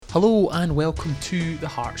Hello and welcome to the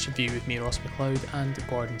Hearts Review with me, Ross McLeod, and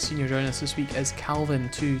Gordon Senior. Joining us this week is Calvin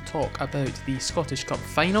to talk about the Scottish Cup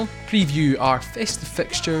final, preview our festive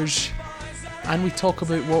fixtures, and we talk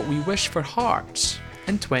about what we wish for Hearts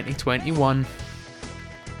in 2021.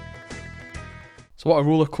 So what a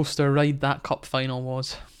rollercoaster ride that cup final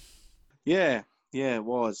was. Yeah, it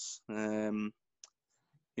was. I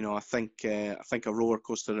think a roller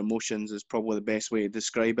coaster of emotions is probably the best way to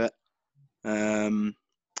describe it.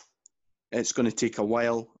 It's going to take a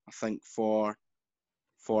while, I think, for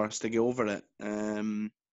us to get over it.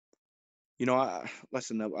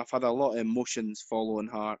 Listen, I've had a lot of emotions following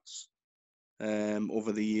Hearts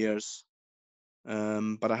over the years,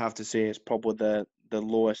 but I have to say it's probably the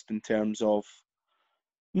lowest in terms of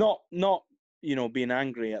not being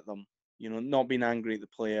angry at them, not being angry at the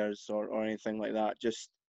players or anything like that. Just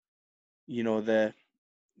the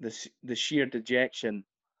the sheer dejection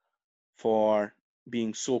for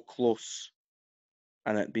being so close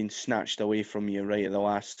and it being snatched away from you right at the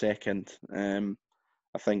last second. I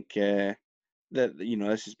think that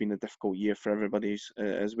this has been a difficult year for everybody,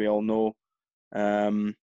 as we all know.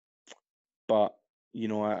 Um, but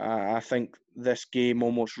I think this game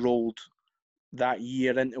almost rolled that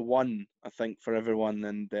year into one. I think for everyone,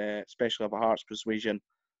 and especially of a Hearts persuasion.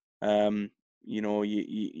 You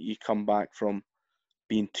come back from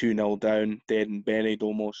being 2-0 down, dead and buried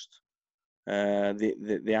almost.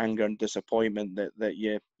 The anger and disappointment that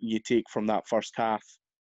you take from that first half,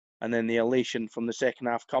 and then the elation from the second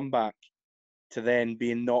half comeback, to then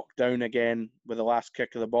being knocked down again with the last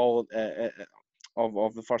kick of the ball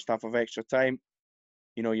of the first half of extra time.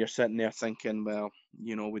 You're sitting there thinking, well,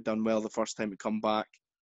 we've done well the first time we come back.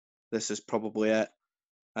 This is probably it.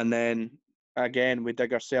 And then again we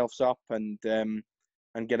dig ourselves up and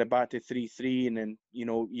get it back to 3-3, and then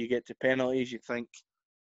you get to penalties. You think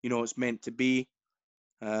it's meant to be.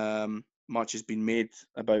 Much has been made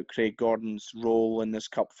about Craig Gordon's role in this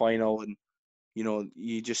cup final, and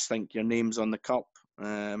you just think your name's on the cup.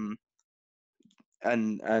 And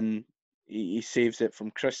he saves it from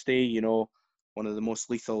Christie, one of the most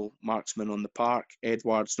lethal marksmen on the park.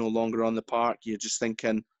 Edouard's no longer on the park. You're just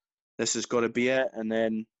thinking this has got to be it, and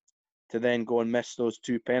then to then go and miss those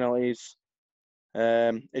two penalties,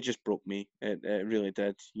 it just broke me. It really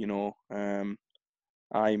did.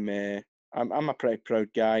 I'm I'm a pretty proud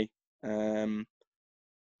guy, but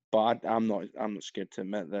I'm not scared to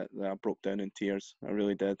admit that I broke down in tears. I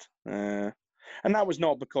really did, and that was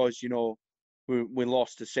not because we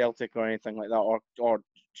lost to Celtic or anything like that, or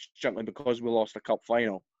certainly because we lost a cup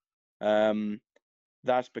final. Um,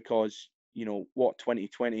 that's because what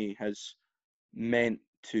 2020 has meant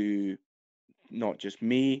to not just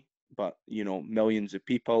me, but millions of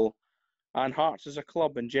people and Hearts as a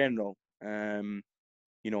club in general.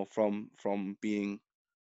 From being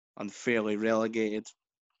unfairly relegated,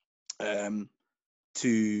 um,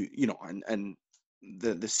 to and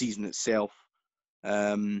the season itself,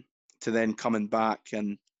 to then coming back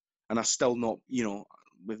and I still not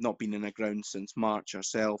we've not been in a ground since March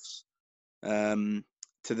ourselves, to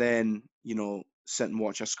then sit and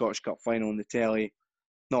watch a Scottish Cup final on the telly,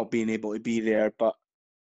 not being able to be there, but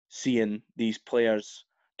seeing these players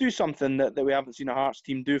do something that we haven't seen a Hearts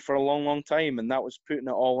team do for a long time, and that was putting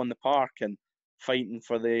it all in the park and fighting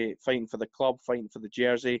for the club, fighting for the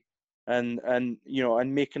jersey, and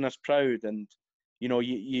making us proud. And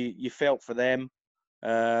you felt for them.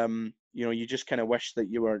 You just kind of wish that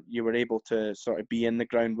you were able to sort of be in the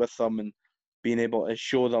ground with them and being able to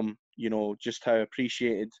show them just how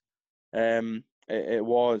appreciated it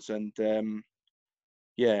was. And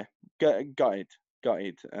yeah, gutted,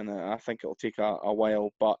 gutted, and I think it'll take a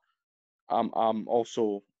while. But I'm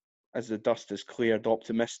also, as the dust has cleared,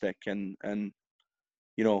 optimistic and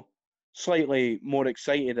you know slightly more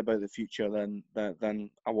excited about the future than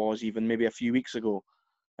I was even maybe a few weeks ago.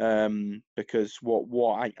 Because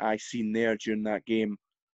what I seen there during that game,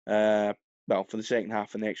 well, for the second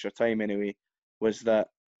half and the extra time anyway, was that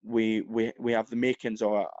we have the makings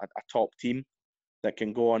of a top team that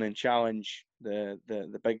can go on and challenge the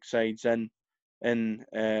big sides in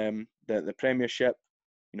the Premiership.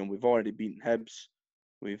 We've already beaten Hibs.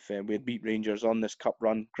 We had beat Rangers on this cup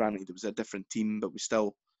run. Granted, it was a different team, but we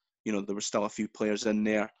still, there were still a few players in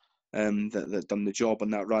there that done the job on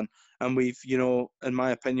that run. And we've, in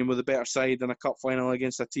my opinion, we're the better side in a cup final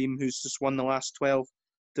against a team who's just won the last 12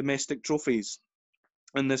 domestic trophies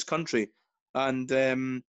in this country. And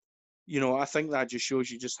I think that just shows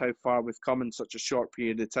you just how far we've come in such a short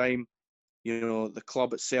period of time. The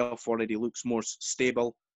club itself already looks more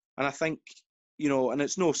stable. And I think, and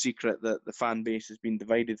it's no secret that the fan base has been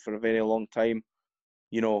divided for a very long time.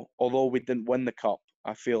 Although we didn't win the cup,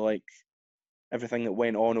 I feel like everything that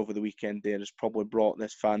went on over the weekend there has probably brought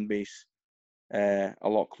this fan base a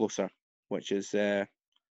lot closer, which is where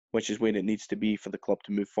it needs to be for the club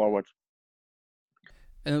to move forward.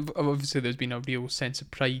 And obviously, there's been a real sense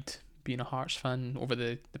of pride being a Hearts fan over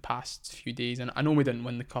the past few days. And I know we didn't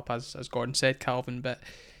win the cup, as Gordon said, Calvin, but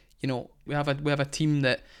we have a team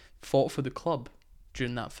that fought for the club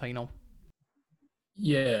during that final.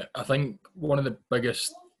 Yeah, I think one of the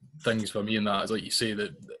biggest things for me in that is, like you say,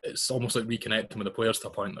 that it's almost like reconnecting with the players to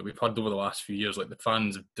a point that we've had over the last few years. Like the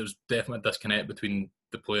fans, there's definitely a disconnect between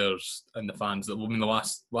the players and the fans. I mean, the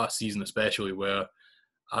last season especially, where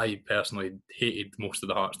I personally hated most of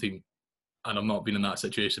the Hearts team, and I've not been in that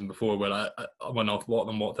situation before where I went off, a lot of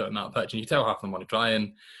them walked out on that pitch, and you tell half of them want to try,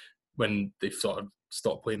 and when they sort of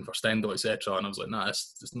stopped playing for Stendhal, etc., and I was like, nah,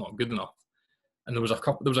 it's not good enough. And there was a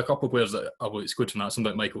couple of players that I would exclude from that. Something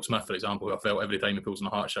like Michael Smith, for example, who I felt every time he pulls in a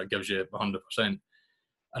Hearts shirt gives you 100%. And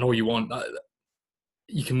all you want,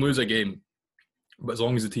 you can lose a game, but as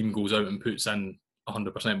long as the team goes out and puts in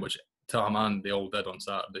 100%, which to a man they all did on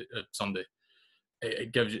Sunday,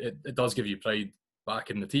 it does give you pride back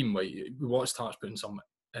in the team. Like, we watched Hearts putting some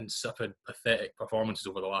insipid, pathetic performances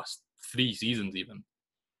over the last 3 seasons even,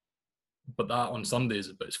 but that on Sunday is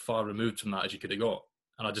about as far removed from that as you could have got.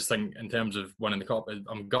 And I just think, in terms of winning the cup,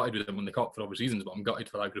 I'm gutted with them winning the cup for obvious reasons, but I'm gutted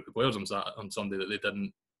for that group of players on Sunday that they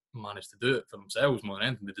didn't manage to do it for themselves more than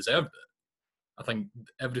anything. They deserved it. I think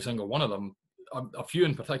every single one of them, a few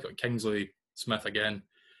in particular, Kingsley, Smith again,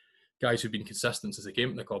 guys who've been consistent since they came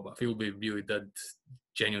to the club, I feel they really did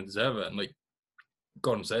genuinely deserve it. And like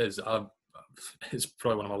Gordon says, it's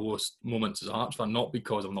probably one of my lowest moments as a Hearts fan, not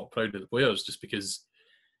because I'm not proud of the players, just because,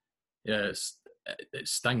 yeah, it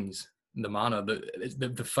stings. The manner,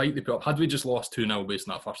 the fight they put up. Had we just lost 2-0 based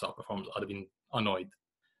on that first half performance, I'd have been annoyed.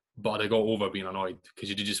 But I got over being annoyed because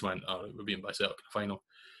you just went, oh, we're beaten by Celtic in the final.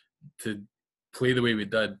 To play the way we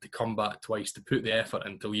did, to come back twice, to put the effort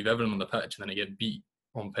in, to leave everyone on the pitch and then to get beat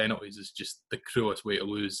on penalties is just the cruelest way to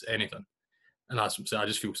lose anything. And that's what I'm saying. I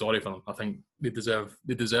just feel sorry for them. I think they deserved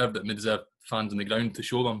it, and they deserve fans on the ground to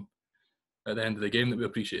show them at the end of the game that we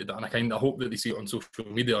appreciated that. And I hope that they see it on social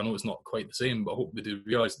media. I know it's not quite the same, but I hope they do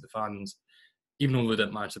realise that the fans, even though they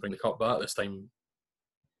didn't manage to bring the cup back this time,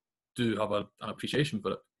 do have an appreciation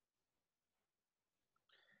for it.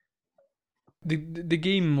 The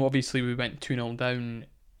game, obviously, we went 2-0 down.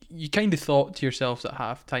 You kind of thought to yourselves at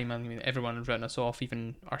half time, I mean, everyone had written us off,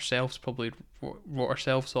 even ourselves probably wrote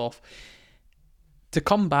ourselves off. To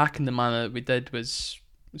come back in the manner that we did was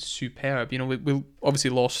superb. We obviously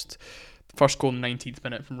lost first goal in the 19th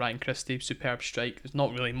minute from Ryan Christie, superb strike. There's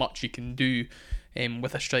not really much you can do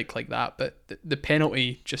with a strike like that, but the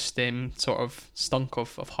penalty just sort of stunk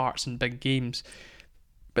of Hearts in big games.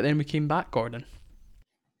 But then we came back, Gordon.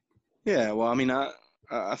 Yeah, well, I mean,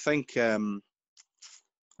 I think,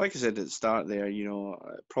 like I said at the start there,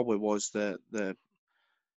 it probably was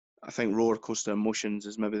I think roller coaster emotions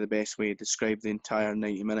is maybe the best way to describe the entire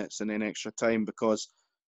 90 minutes and then extra time, because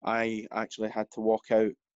I actually had to walk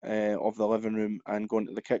out of the living room and go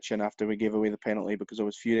into the kitchen after we gave away the penalty because I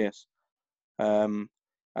was furious. And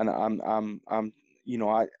I'm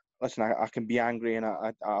listen, I can be angry, and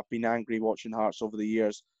I've been angry watching Hearts over the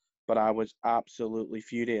years, but I was absolutely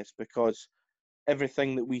furious because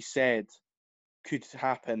everything that we said could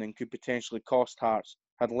happen and could potentially cost Hearts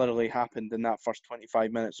had literally happened in that first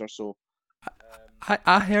 25 minutes or so.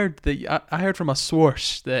 I heard from a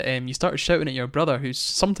source that you started shouting at your brother, who's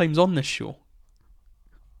sometimes on this show.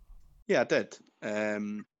 Yeah, I did.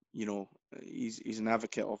 He's an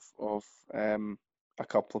advocate of a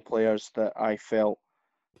couple of players that I felt.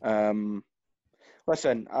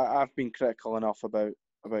 Listen, I've been critical enough about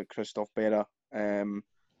Christophe Berra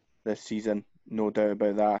this season, no doubt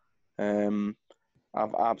about that.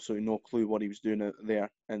 I've absolutely no clue what he was doing out there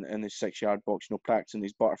in his 6-yard box. Practicing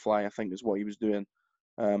his butterfly, I think, is what he was doing.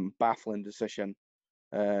 Baffling decision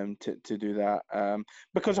to do that.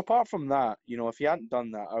 Because apart from that, if he hadn't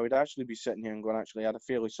done that, I would actually be sitting here and going, actually, had a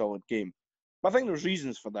fairly solid game. But I think there's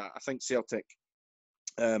reasons for that. I think Celtic,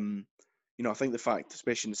 I think the fact,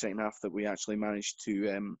 especially in the second half, that we actually managed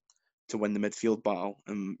to win the midfield battle,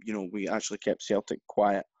 and we actually kept Celtic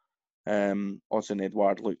quiet. Odsonne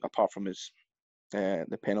Edouard looked, apart from his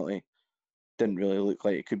the penalty, didn't really look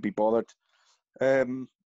like he could be bothered.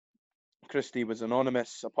 Christie was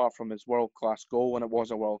anonymous apart from his world-class goal, and it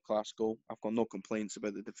was a world-class goal. I've got no complaints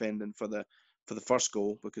about the defending for the first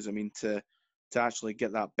goal, because I mean to actually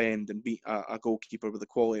get that bend and beat a goalkeeper with the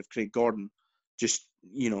quality of Craig Gordon just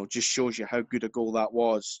shows you how good a goal that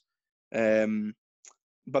was.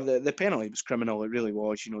 But the penalty was criminal. It really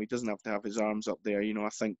was. He doesn't have to have his arms up there. I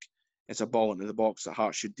think it's a ball into the box that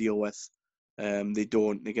Hearts should deal with. They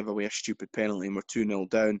don't. They give away a stupid penalty and we're 2-0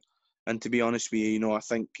 down. And to be honest with you, I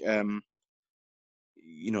think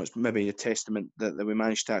it's maybe a testament that we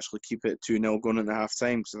managed to actually keep it 2-0 going into half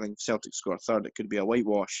time, because I think if Celtic score a third, it could be a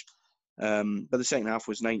whitewash. But the second half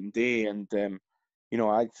was night and day, and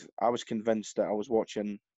I was convinced that I was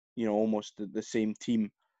watching almost the same team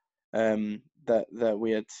that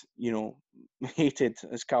we had hated,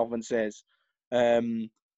 as Calvin says,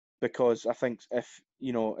 because I think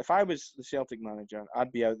if I was the Celtic manager,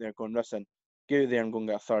 I'd be out there going, listen, get out there and go and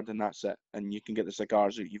get a third, and that's it, and you can get the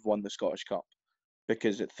cigars out. You've won the Scottish Cup.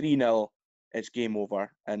 Because at 3-0, it's game over.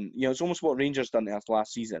 And, it's almost what Rangers done to us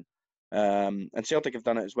last season. And Celtic have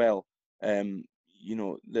done it as well.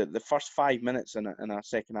 The first 5 minutes in a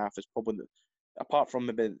second half is probably, apart from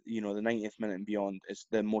maybe, the 90th minute and beyond, is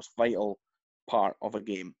the most vital part of a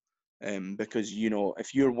game. Because,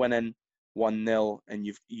 if you're winning 1-0 and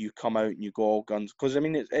you come out and you go all guns, because,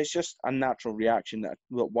 it's just a natural reaction that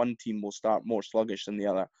one team will start more sluggish than the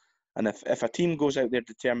other. And if a team goes out there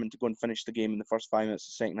determined to go and finish the game in the first 5 minutes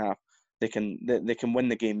of the second half, they can win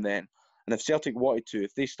the game then. And if Celtic wanted to,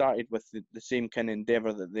 if they started with the same kind of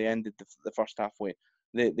endeavour that they ended the first half with,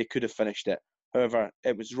 they could have finished it. However,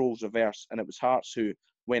 it was roles reversed, and it was Hearts who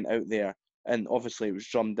went out there, and obviously it was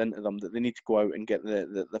drummed into them that they need to go out and get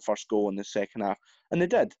the first goal in the second half. And they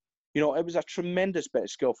did. It was a tremendous bit of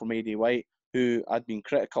skill from A.D. White, who I'd been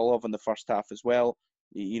critical of in the first half as well.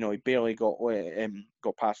 He barely got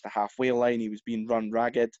past the halfway line. He was being run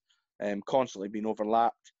ragged, constantly being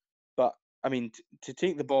overlapped. But to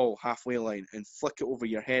take the ball halfway line and flick it over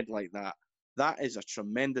your head like that is a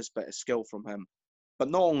tremendous bit of skill from him. But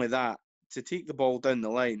not only that, to take the ball down the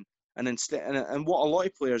line and what a lot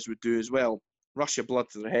of players would do as well, rush your blood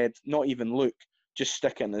to their head, not even look, just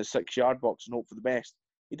stick it in the 6-yard box and hope for the best.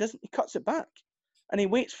 He doesn't. He cuts it back, and he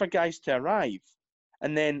waits for guys to arrive.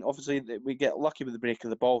 And then, obviously, we get lucky with the break of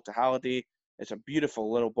the ball to Halliday. It's a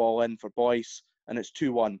beautiful little ball in for Boyce, and it's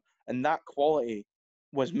 2-1. And that quality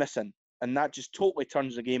was missing, and that just totally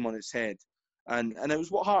turns the game on its head. And it was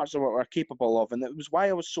what Hearts were capable of, and it was why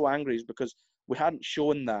I was so angry, is because we hadn't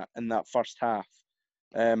shown that in that first half.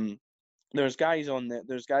 There's guys in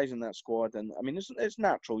that squad, and it's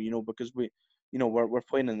natural, because we're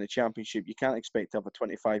playing in the Championship. You can't expect to have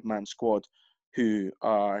a 25-man squad who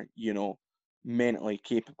are mentally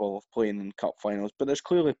capable of playing in cup finals, but there's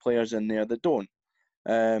clearly players in there that don't.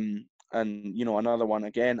 And another one,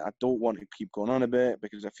 again, I don't want to keep going on about it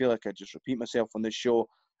because I feel like I just repeat myself on this show,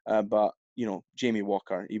 but Jamie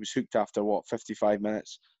Walker, he was hooked after 55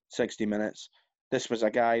 minutes, 60 minutes. This was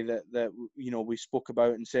a guy that we spoke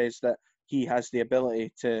about and says that he has the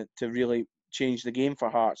ability to really change the game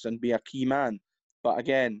for Hearts and be a key man. But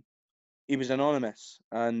again, he was anonymous,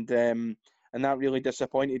 and that really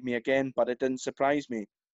disappointed me again, but it didn't surprise me.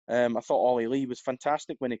 I thought Ollie Lee was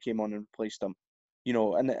fantastic when he came on and replaced him.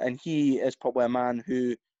 And he is probably a man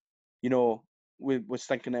who, was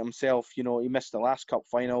thinking to himself, he missed the last cup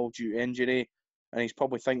final due to injury, and he's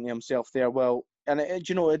probably thinking to himself there, well, and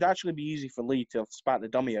it'd actually be easy for Lee to have spat the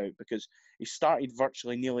dummy out because he started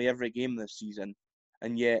virtually nearly every game this season,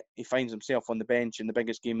 and yet he finds himself on the bench in the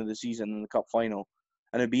biggest game of the season in the cup final.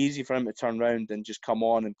 And it'd be easy for him to turn around and just come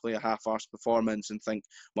on and play a half-arsed performance and think,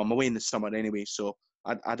 well, I'm away in the summer anyway, so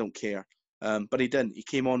I don't care. But he didn't. He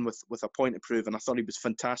came on with a point to prove, and I thought he was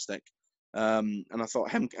fantastic. And I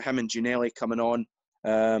thought him and Ginnelly coming on,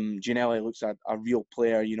 Ginnelly looks a real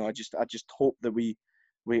player. I just hope that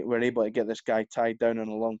we're able to get this guy tied down on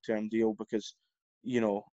a long-term deal because, he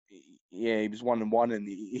was 1-1 and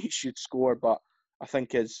he should score, but I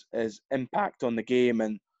think his impact on the game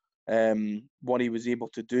and what he was able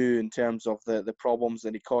to do in terms of the problems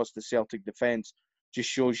that he caused the Celtic defence just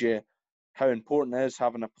shows you how important it is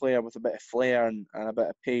having a player with a bit of flair and a bit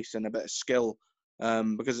of pace and a bit of skill,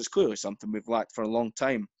 because it's clearly something we've lacked for a long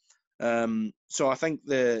time. So I think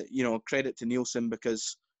credit to Nielsen,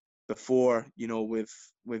 because before,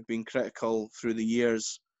 we've been critical through the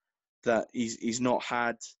years that he's not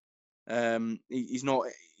had he's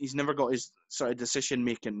never got his sort of decision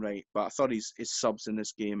making right, but I thought his subs in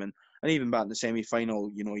this game and even back in the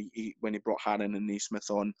semi-final, when he brought Harron and Naismith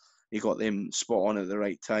on, he got them spot on at the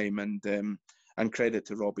right time, and credit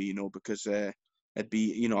to Robbie, because it'd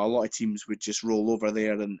be, a lot of teams would just roll over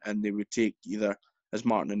there and they would take either, as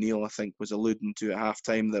Martin O'Neill I think was alluding to at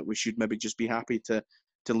halftime, that we should maybe just be happy to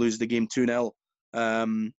lose the game 2-0,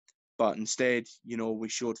 but instead, we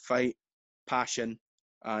showed fight, passion,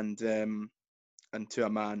 and to a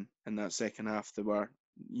man in that second half, they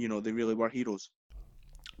really were heroes.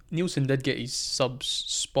 Nielsen did get his subs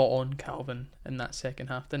spot on, Calvin, in that second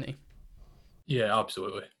half, didn't he? Yeah,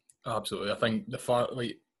 absolutely. Absolutely. I think the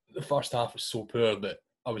first half was so poor that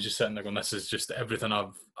I was just sitting there going, "This is just everything I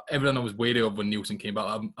was wary of when Nielsen came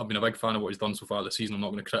back." I've been a big fan of what he's done so far this season. I'm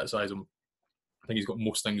not going to criticise him. I think he's got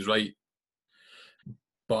most things right.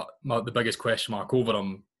 But the biggest question mark over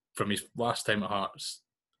him from his last time at Hearts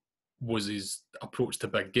was his approach to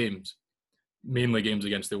big games, mainly games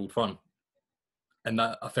against the Old Firm. And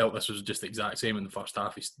that I felt this was just the exact same in the first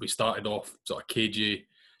half. We started off sort of cagey,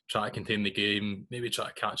 try to contain the game, maybe try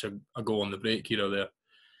to catch a goal on the break here or there.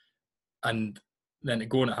 And then to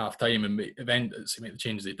go in at half time and make the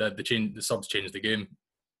changes they did, the subs changed the game.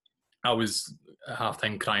 I was at half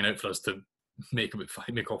time crying out for us to make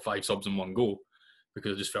all 5 subs in one go,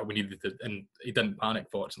 because I just felt we needed to. And he didn't panic,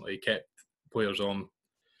 fortunately. He kept players on,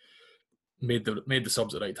 made the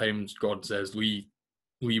subs at the right times. Gordon says Lee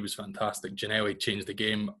was fantastic. Janelli changed the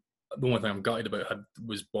game. The only thing I'm gutted about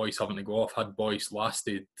was Boyce having to go off. Had Boyce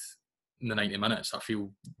lasted in the 90 minutes, I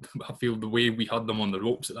feel the way we had them on the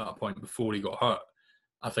ropes at that point before he got hurt,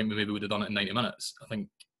 I think we maybe would have done it in 90 minutes. I think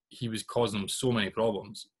he was causing them so many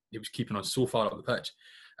problems. He was keeping us so far up the pitch.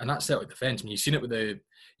 And that Celtic defence, I mean, you've seen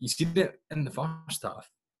it in the first half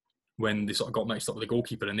when they sort of got mixed up with the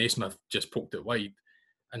goalkeeper and Naismith just poked it wide.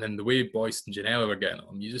 And then the way Boyce and Janela were getting at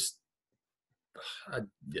him,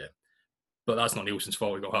 yeah. But that's not Nielsen's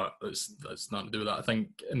fault he got hurt. That's nothing to do with that. I think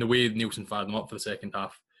in the way Nielsen fired them up for the second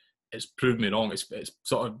half, it's proved me wrong. It's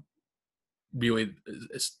sort of really,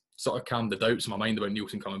 it's sort of calmed the doubts in my mind about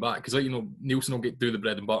Nielsen coming back. Because, Nielsen will do the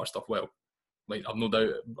bread and butter stuff well. Like, I've no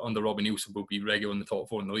doubt under Robbie Nielsen will be regular in the top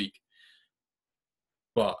 4 in the league.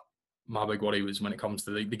 But my big worry was when it comes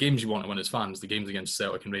to the games you want to win as fans, the games against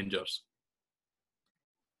Celtic and Rangers.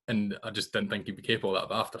 And I just didn't think he'd be capable of that.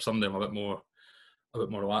 But after Sunday, I'm a bit more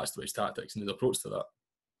relaxed about his tactics and his approach to that.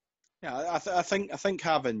 Yeah, I think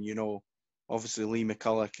having, obviously Lee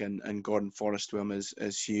McCulloch and Gordon Forrest with him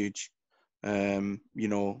is huge.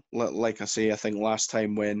 Like I say, I think last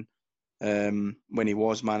time when he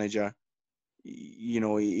was manager, he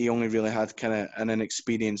only really had kind of an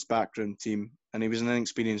inexperienced backroom team, and he was an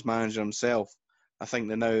inexperienced manager himself. I think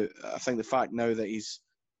the fact now that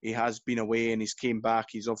he has been away and he's came back,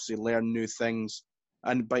 he's obviously learned new things,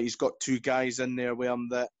 but he's got 2 guys in there with him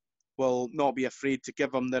that will not be afraid to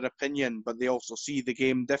give him their opinion, but they also see the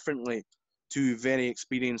game differently. 2 very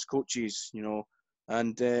experienced coaches,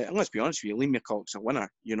 and let's be honest with you, Lee McCulloch's a winner.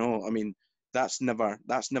 I mean, that's never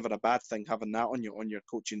a bad thing, having that on your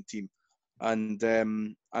coaching team. And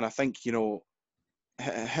I think him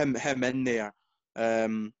in there,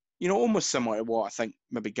 almost similar to what I think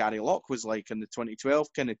maybe Gary Locke was like in the 2012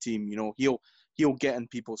 kind of team. He'll get in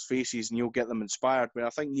people's faces and he'll get them inspired. But I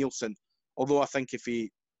think Nielsen, although I think if he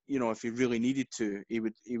really needed to, he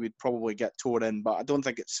would probably get tore in. But I don't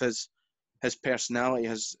think it's his personality,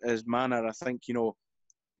 his manner. I think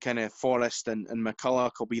kind of Forrest and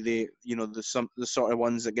McCulloch will be the sort of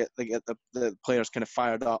ones that get the players kind of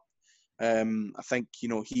fired up. I think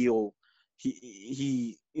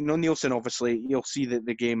Nielsen, obviously he'll see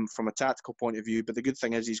the game from a tactical point of view, but the good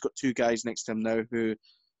thing is he's got 2 guys next to him now who,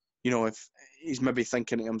 if he's maybe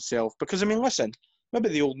thinking to himself, because I mean, listen, maybe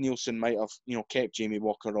the old Nielsen might have kept Jamie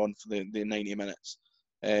Walker on for the 90 minutes,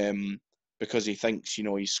 because he thinks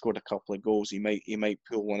he's scored a couple of goals, he might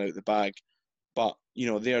pull one out the bag, but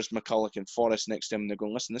there's McCulloch and Forrest next to him, and they're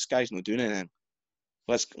going, listen, this guy's not doing anything.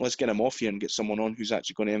 Let's get him off here and get someone on who's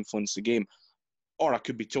actually going to influence the game. Or I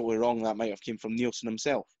could be totally wrong. That might have came from Nielsen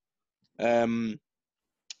himself. And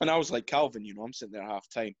I was like Calvin, I'm sitting there at half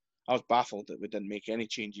time. I was baffled that we didn't make any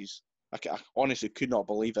changes. I honestly could not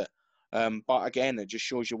believe it. But again, it just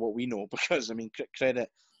shows you what we know, because I mean, credit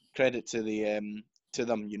to to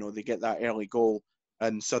them. They get that early goal,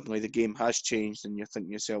 and suddenly the game has changed, and you're thinking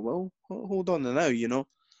to yourself, well, hold on now,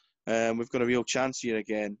 we've got a real chance here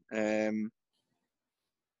again.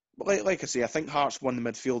 But like I say, I think Hearts won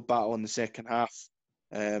the midfield battle in the second half.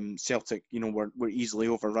 Celtic, were easily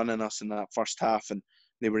overrunning us in that first half, and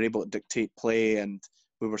they were able to dictate play, and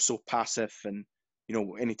we were so passive. And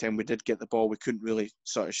anytime we did get the ball, we couldn't really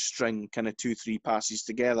sort of string kind of 2-3 passes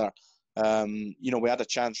together. We had a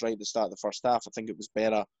chance right at the start of the first half. I think it was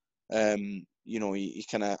better. He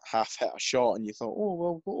kind of half hit a shot, and you thought,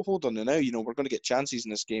 oh well, hold on now. We're going to get chances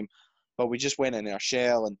in this game, but we just went in our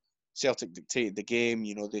shell, and Celtic dictated the game.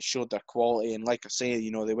 They showed their quality, and like I say,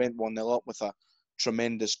 they went 1-0 up with a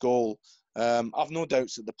tremendous goal. I've no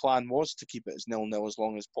doubts that the plan was to keep it as 0-0 as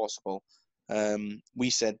long as possible. We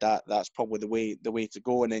said that's probably the way to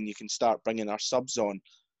go, and then you can start bringing our subs on.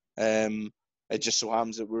 It just so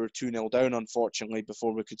happens that we were 2-0 down, unfortunately,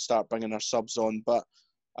 before we could start bringing our subs on. But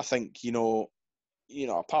I think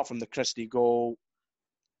apart from the Christie goal,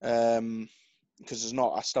 because there's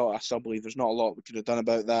not. I still believe there's not a lot we could have done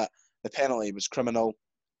about that. The penalty was criminal.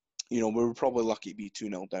 We were probably lucky to be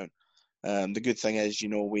 2-0 down. The good thing is,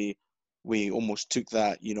 we almost took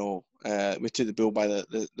that. We took the bull by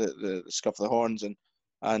the scuff of the horns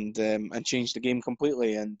and changed the game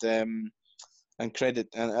completely. And credit,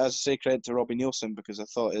 and as I say, credit to Robbie Nielsen, because I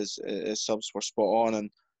thought his subs were spot on, and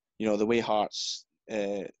the way Hearts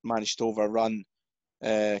managed to overrun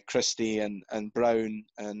Christie and Brown,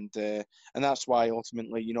 and that's why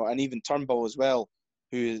ultimately, and even Turnbull as well,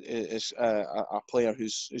 who is a player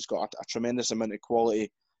who's got a tremendous amount of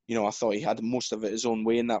quality. I thought he had most of it his own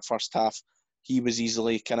way in that first half. He was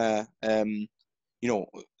easily kind of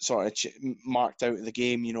sort of marked out of the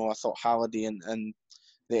game. I thought Halliday and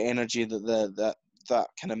the energy that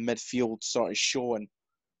kind of midfield sort of showing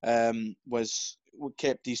was what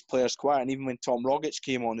kept these players quiet. And even when Tom Rogic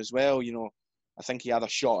came on as well, I think he had a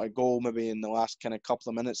shot at goal maybe in the last kind of couple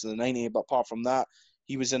of minutes of the 90, but apart from that,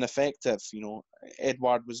 he was ineffective.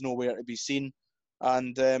 Edward was nowhere to be seen.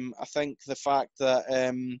 And I think the fact that,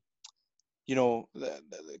 the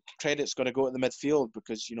credit's got to go to the midfield,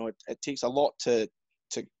 because, it takes a lot to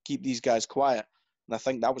keep these guys quiet. And I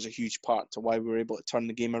think that was a huge part to why we were able to turn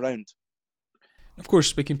the game around. Of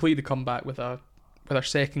course, we completed the comeback with our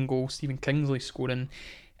second goal, Stephen Kingsley scoring.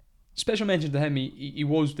 Special mention to him, he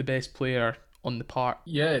was the best player on the park.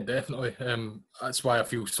 Yeah, definitely. That's why I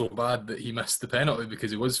feel so bad that he missed the penalty,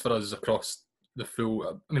 because he was for us across the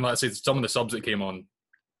full. I mean, like I said, some of the subs that came on,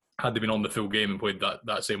 had they been on the full game and played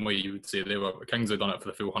that same way, you would say they were. Kingsley done it for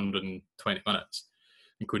the full 120 minutes,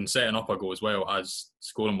 including setting up a goal as well as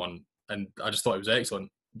scoring one. And I just thought it was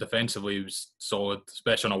excellent. Defensively, he was solid,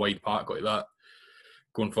 especially on a wide park like that.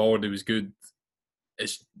 Going forward, he was good.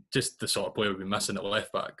 It's just the sort of player we've been missing at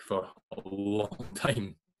left back for a long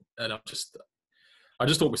time. And I just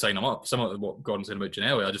hope we sign him up. Similar to what Gordon said about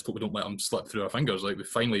Ginnelly, I just hope we don't let him slip through our fingers. Like, we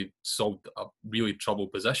finally solved a really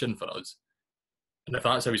troubled position for us. And if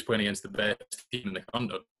that's how he's playing against the best team in the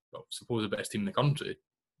country, well, suppose the best team in the country,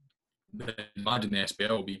 then imagine the SPL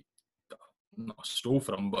will be not a stroll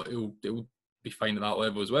for him, but it'll be fine at that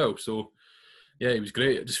level as well. So, yeah, he was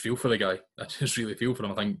great. I just feel for the guy. I just really feel for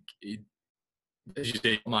him. I think, as you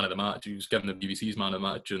say, man of the match. He was given the BBC's man of the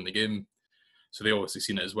match during the game. So they obviously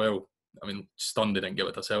seen it as well. I mean, stunned they didn't give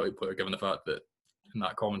it to a Celtic player, given the fact that in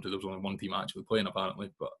that commentary there was only one team actually playing,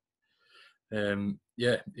 apparently. But,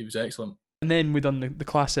 yeah, he was excellent. And then we done the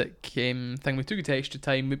classic thing. We took it to extra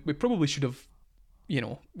time. We probably should have,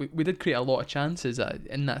 we did create a lot of chances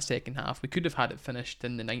in that second half. We could have had it finished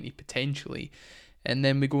in the 90 potentially. And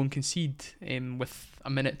then we go and concede with a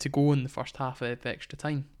minute to go in the first half of extra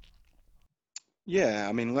time. Yeah,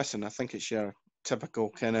 I mean, listen, I think it's your typical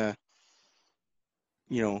kind of,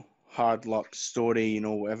 hard luck story,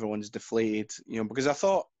 everyone's deflated, because I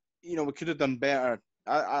thought, we could have done better.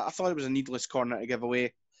 I thought it was a needless corner to give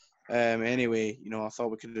away. Anyway, I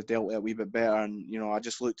thought we could have dealt with it a wee bit better, and I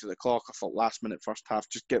just looked at the clock. I thought last minute, first half,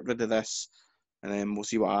 just get rid of this, and then we'll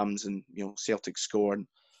see what happens. And Celtic score, and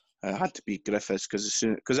had to beat Griffiths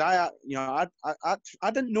because I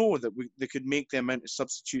didn't know that they could make the amount of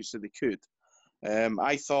substitutes that they could.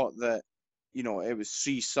 I thought that it was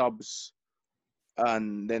 3 subs,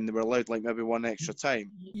 and then they were allowed like maybe 1 extra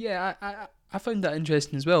time. Yeah, I found that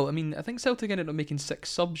interesting as well. I mean, I think Celtic ended up making 6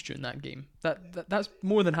 subs during that game. That's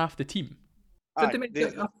more than half the team. How did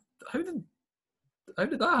that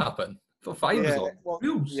happen? For 5 yeah, is all.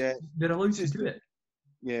 Rules. Yeah, they're allowed to do it.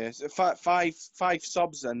 Yeah, so five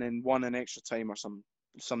subs and then 1 in extra time or some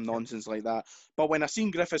nonsense like that. But when I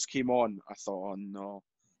seen Griffiths came on, I thought, oh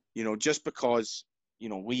no, just because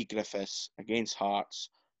Lee Griffiths against Hearts.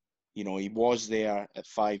 He was there at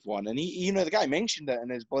 5-1, and he, the guy mentioned it in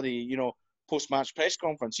his bloody, post-match press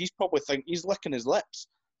conference. He's probably he's licking his lips.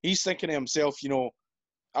 He's thinking to himself,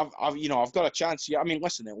 I've got a chance here. I mean,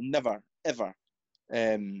 listen, it'll never ever,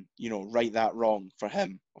 right that wrong for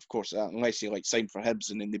him, of course, unless he signed for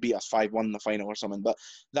Hibs and then they beat us 5-1 in the final or something. But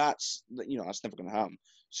that's never going to happen.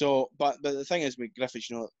 So, but the thing is with Griffiths,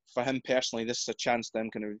 for him personally, this is a chance to him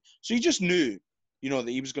so he just knew. That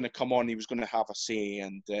he was going to come on, he was going to have a say,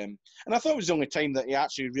 and I thought it was the only time that he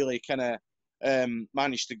actually really kind of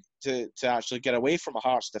managed to actually get away from a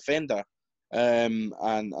Hearts defender, and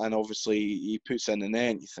obviously he puts in an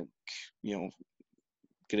end. You think,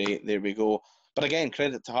 great, there we go. But again,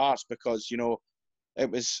 credit to Hearts because it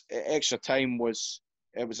was extra time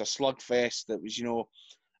it was a slugfest. It was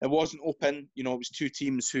it wasn't open. It was 2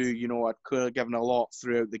 teams who had clearly given a lot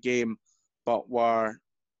throughout the game, but were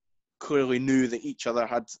clearly knew that each other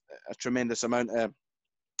had a tremendous amount of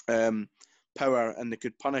power and they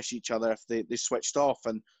could punish each other if they switched off.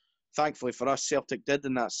 And thankfully for us, Celtic did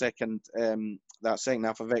in that second that second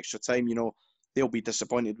half of extra time, they'll be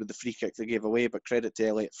disappointed with the free kick they gave away, but credit to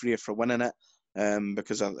Elliot Freer for winning it,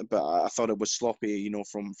 because I thought it was sloppy,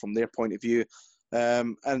 from their point of view.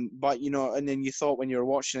 And then you thought when you were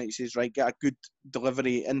watching it, you says, right, get a good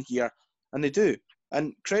delivery in here, and they do.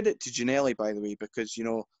 And credit to Ginnelly, by the way, because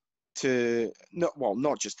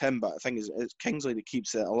not just him, but I think it's Kingsley that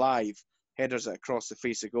keeps it alive, headers it across the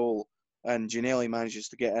face of goal, and Ginnelly manages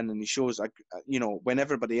to get in, and he shows, when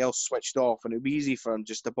everybody else switched off, and it would be easy for him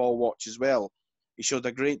just to ball watch as well. He showed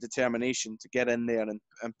a great determination to get in there and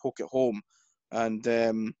poke it home, and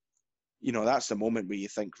that's the moment where you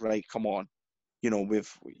think, right, come on,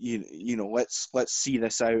 let's see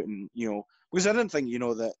this out, and because I didn't think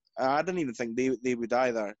I didn't even think they would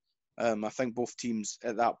either. I think both teams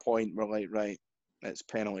at that point were like, right, it's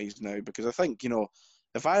penalties now, because I think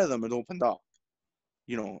if either of them had opened up,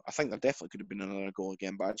 I think there definitely could have been another goal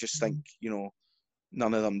again, but I just think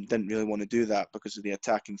none of them didn't really want to do that because of the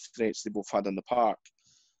attacking threats they both had on the park.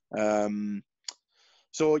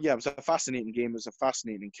 So yeah, it was a fascinating game. It was a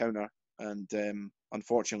fascinating encounter, and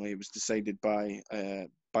unfortunately, it was decided by a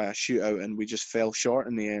shootout, and we just fell short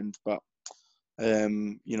in the end. But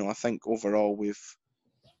I think overall we've,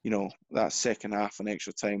 that second half and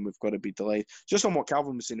extra time, we've got to be delayed. Just on what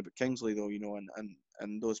Calvin was saying about Kingsley, though,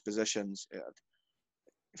 and those positions,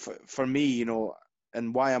 for me,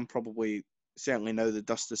 and why I'm probably certainly now the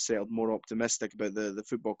dust has settled, more optimistic about the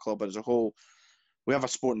football club as a whole. We have a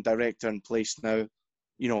sporting director in place now.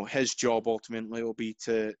 His job ultimately will be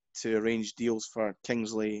to arrange deals for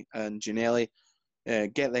Kingsley and Ginnelly,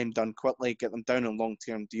 get them done quickly, get them down on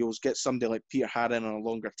long-term deals, get somebody like Peter Haddon on a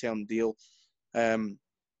longer-term deal,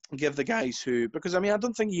 give the guys because I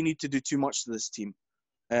don't think you need to do too much to this team.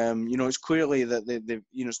 It's clearly that they've,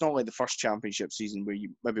 it's not like the first championship season where you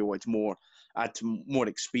maybe want to add to more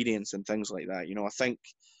experience and things like that. I think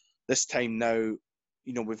this time now,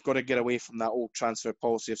 we've got to get away from that old transfer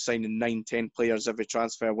policy of signing 9-10 players every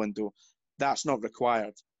transfer window. That's not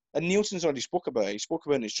required. And Nielsen's already spoke about it. He spoke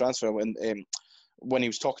about his transfer when he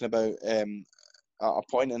was talking about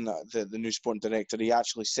appointing the new sporting director. He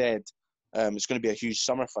actually said it's going to be a huge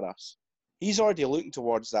summer for us. He's already looking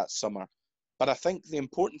towards that summer. But I think the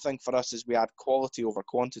important thing for us is we add quality over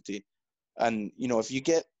quantity. And, if you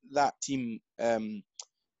get that team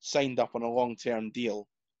signed up on a long-term deal,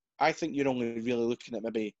 I think you're only really looking at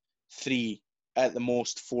maybe 3, at the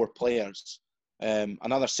most 4 players.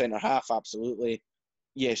 Another centre-half, absolutely.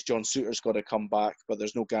 Yes, John Souttar's got to come back, but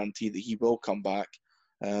there's no guarantee that he will come back.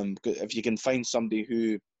 If you can find somebody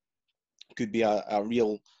who could be a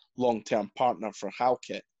real long-term partner for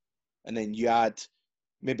Halkett, and then you add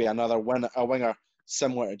maybe a winger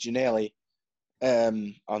similar to Ginnelly,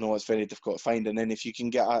 I know it's very difficult to find. And then if you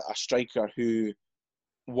can get a striker who,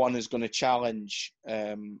 one, is going to challenge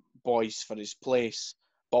Boyce for his place,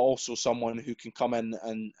 but also someone who can come in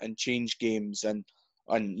and change games, and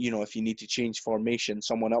if you need to change formation,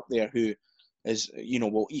 someone up there who is,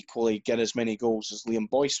 will equally get as many goals as Liam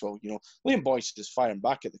Boyce will. Liam Boyce is firing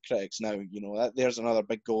back at the critics now. There's another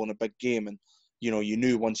big goal in a big game, and you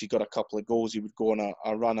knew once he got a couple of goals, he would go on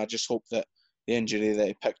a run. I just hope that the injury that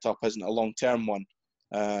he picked up isn't a long-term one,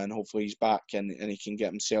 and hopefully he's back and he can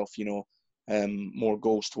get himself, more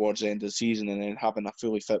goals towards the end of the season, and then having a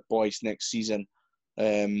fully fit Boyce next season,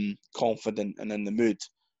 confident and in the mood,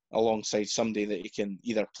 alongside somebody that he can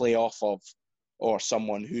either play off of, or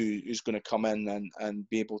someone who's going to come in and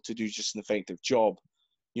be able to do just an effective job.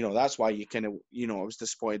 That's why you kind of, I was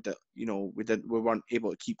disappointed that, we weren't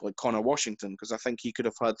able to keep like Connor Washington, because I think he could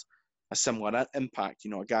have had a similar impact,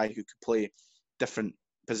 a guy who could play different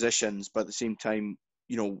positions, but at the same time,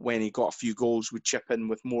 when he got a few goals, would chip in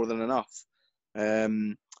with more than enough.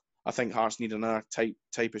 I think Hearts need another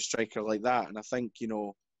type of striker like that, and I think,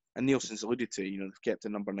 and Nielsen's alluded to, they've kept the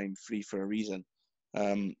number 9 free for a reason.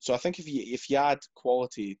 So I think if you add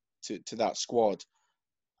quality to that squad,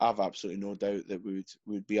 I've absolutely no doubt that we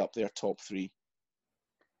would be up there top 3.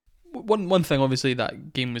 One thing, obviously,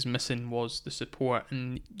 that game was missing was the support,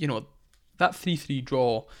 and that 3-3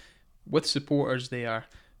 draw with supporters there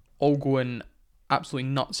all going absolutely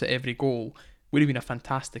nuts at every goal would have been a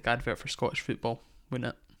fantastic advert for Scottish football,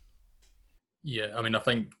 wouldn't it? Yeah, I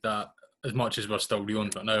think that as much as we're still reeling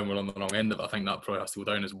from it now and we're on the wrong end of it, I think that probably has to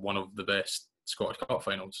go down as one of the best Scottish Cup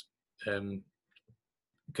finals.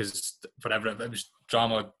 Because for everything, it was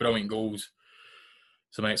drama, brilliant goals,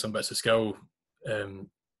 some excellent bits of skill, end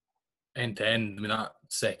to end. That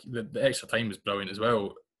the extra time was brilliant as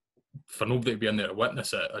well. For nobody to be in there to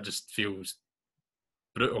witness it, it just feels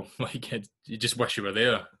brutal. You just wish you were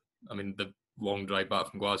there. The long drive back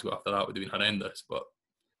from Glasgow after that would have been horrendous. But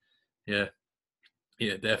yeah,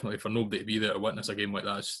 Yeah, definitely. For nobody to be there to witness a game like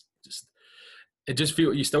that, it just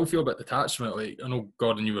you still feel a bit detached from it. Like, I know,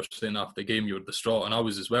 Gordon, you were saying after the game you were distraught, and I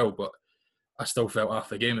was as well, but I still felt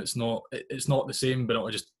after the game it's not the same, but I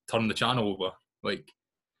just turn the channel over. Like,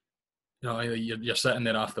 you're sitting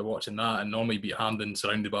there after watching that, and normally be hand and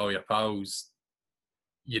surrounded by all your pals.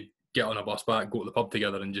 You'd get on a bus back, go to the pub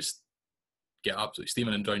together, and just get absolutely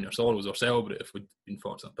steaming and drown your sorrows or celebrate if we'd been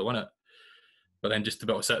fortunate to win it. But then just to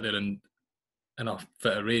be able to sit there and in a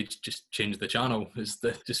fit of rage, just change the channel. It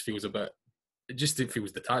just feels a bit. It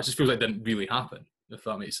feels detached. It just feels like it didn't really happen. If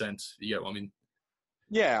that makes sense, you get what I mean?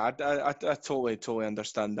 Yeah, I totally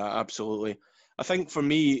understand that. Absolutely. I think for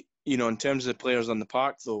me, in terms of the players on the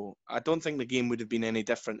park, though, I don't think the game would have been any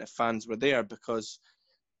different if fans were there, because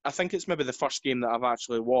I think it's maybe the first game that I've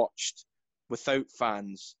actually watched without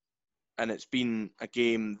fans, and it's been a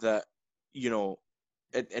game that,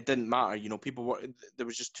 it didn't matter. There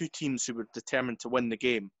was just two teams who were determined to win the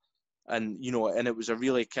game, and and it was a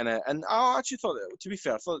really kind of, and I actually thought that, to be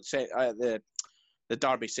fair, I thought the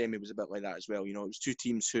Derby semi was a bit like that as well. It was two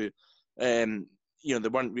teams who, they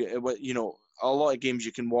weren't, a lot of games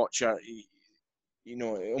you can watch are,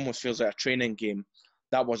 it almost feels like a training game.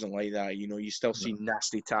 That wasn't like that. You still see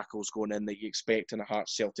nasty tackles going in that you expect in a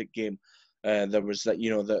Hearts Celtic game. There was that,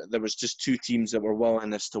 there was just two teams that were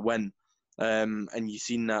willingness to win. And you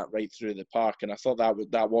seen that right through the park, and I thought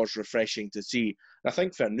that was refreshing to see. And I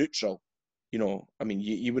think for neutral, I mean,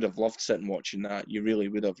 you would have loved sitting watching that. You really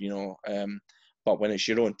would have, but when it's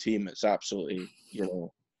your own team, it's absolutely,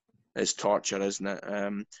 it's torture, isn't it?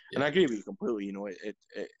 And I agree with you completely.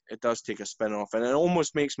 It does take a spin off, and it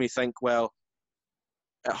almost makes me think, well,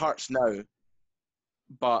 it hurts now,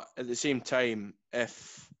 but at the same time,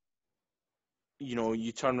 if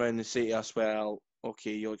you turn around and say to us, well,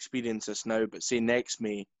 okay, you'll experience this now, but say next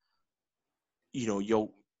May,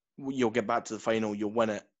 you'll get back to the final, you'll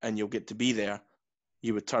win it, and you'll get to be there.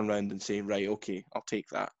 You would turn around and say, right, okay, I'll take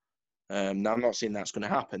that. Now I'm not saying that's going to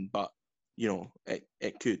happen, but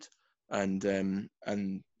it could, and the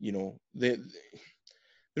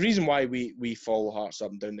reason why we follow Hearts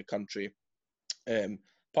up and down the country,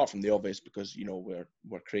 apart from the obvious, because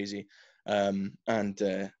we're crazy, and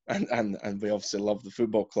we obviously love the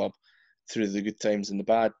football club through the good times and the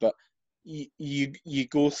bad, but you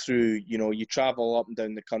go through, you travel up and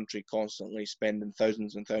down the country constantly, spending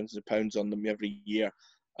thousands and thousands of pounds on them every year,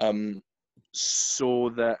 so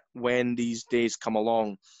that when these days come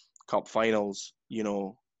along, cup finals,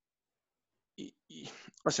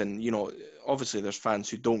 listen, obviously there's fans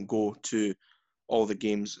who don't go to all the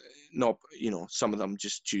games. Not, some of them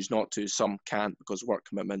just choose not to. Some can't because of work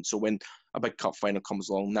commitments. So when a big cup final comes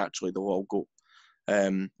along, naturally they'll all go,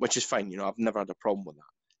 which is fine. I've never had a problem with that.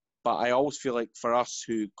 But I always feel like for us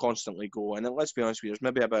who constantly go, and let's be honest with you, there's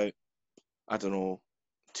maybe about, I don't know,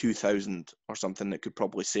 2,000 or something that could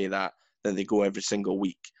probably say that they go every single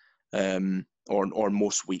week, or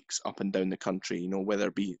most weeks up and down the country, whether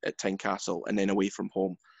it be at Tynecastle and then away from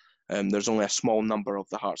home. There's only a small number of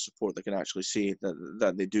the Hearts support that can actually say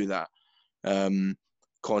that they do that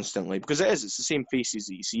constantly, because it's the same faces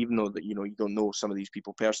that you see, even though that you don't know some of these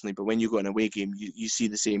people personally, but when you go an away game, you see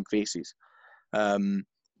the same faces. And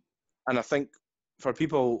I think for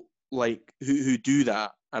people like who do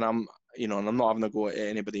that, and I'm not having a go at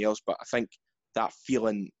anybody else, but I think that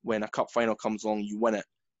feeling when a cup final comes along, you win it,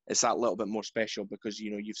 it's that little bit more special, because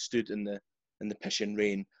you've stood in the pissing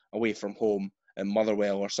rain away from home in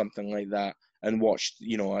Motherwell or something like that and watched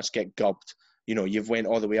us get gubbed. You've went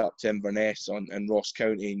all the way up to Inverness in Ross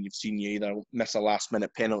County, and you've seen you either miss a last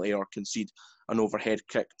minute penalty or concede an overhead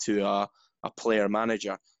kick to a player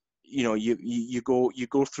manager. You go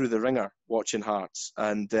through the ringer watching Hearts,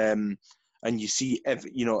 and you see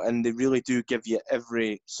and they really do give you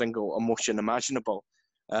every single emotion imaginable.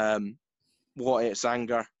 What it's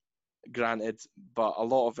anger, granted, but a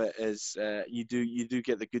lot of it is you do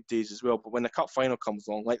get the good days as well. But when the cup final comes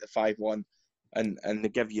along, like the 5-1, and they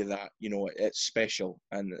give you that, it's special,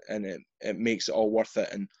 and it makes it all worth it.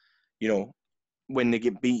 And when they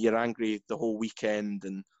get beat, you're angry the whole weekend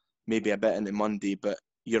and maybe a bit into Monday, but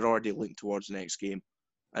you're already looking towards the next game.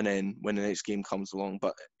 And then when the next game comes along,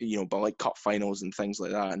 but like cup finals and things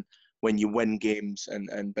like that, and when you win games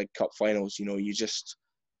and big cup finals, you just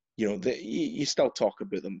you still talk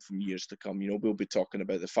about them from years to come. We'll be talking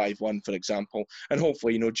about the 5-1, for example, and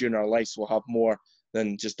hopefully during our lives we'll have more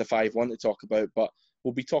than just the 5-1 to talk about, but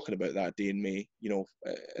we'll be talking about that day in May,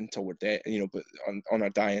 until we're dead, but on our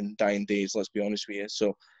dying days, let's be honest with you.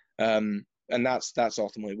 So and that's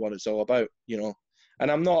ultimately what it's all about.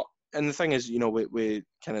 And I'm not, and the thing is, with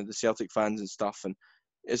kind of the Celtic fans and stuff, and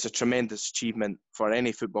it's a tremendous achievement for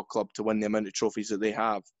any football club to win the amount of trophies that they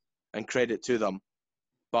have, and credit to them.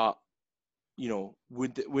 But,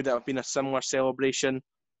 would it have been a similar celebration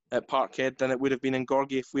at Parkhead than it would have been in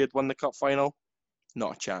Gorgie if we had won the cup final?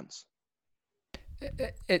 Not a chance.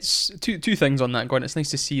 It's two things on that, Gordon. It's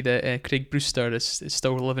nice to see that Craig Brewster is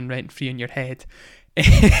still living rent free in your head. Oh,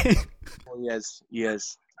 he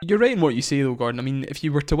is. You're right in what you say, though, Gordon. I mean, if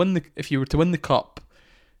you were to win the cup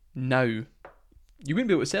now, you wouldn't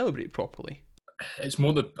be able to celebrate properly. It's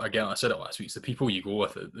more again, I said it last week, it's the people you go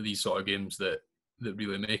with at these sort of games that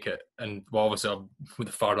really make it. And well, obviously, I would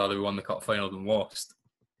have far rather we won the cup final than lost.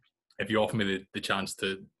 If you offer me the chance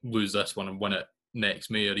to lose this one and win it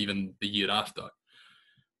next May or even the year after,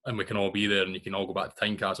 and we can all be there and you can all go back to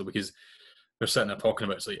Tynecastle, because we're sitting there talking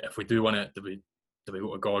about, it's like, if we do win it, do we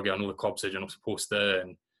go to Gorgie? I know the club says you're not supposed to,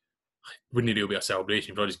 and wouldn't it really be a celebration?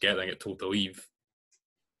 You'd probably just get there and get told to leave.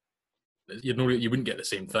 You wouldn't get the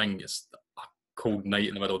same thing. It's a cold night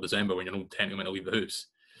in the middle of December when you're not meant to leave the house,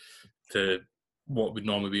 to what would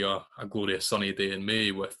normally be a glorious sunny day in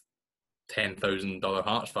May with 10,000 other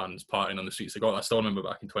Hearts fans partying on the streets of Gorgie. I still remember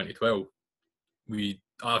back in 2012,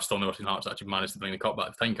 I've still never seen Hearts actually manage to bring the cup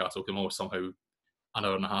back to Tynecastle, because I'm always somehow an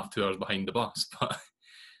hour and a half, 2 hours behind the bus. But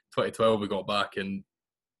 2012 we got back and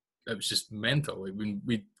it was just mental.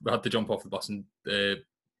 We had to jump off the bus and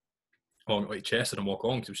along like Chester and walk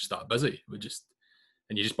on, because it was just that busy.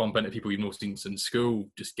 And you just bump into people you've not seen since school,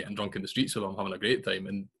 just getting drunk in the streets with them, having a great time.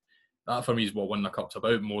 And that for me is what winning the cup's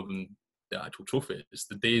about, more than the actual trophy. It's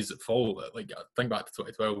the days that follow it. Like, I think back to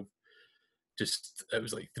 2012, it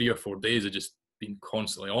was like 3 or 4 days of just being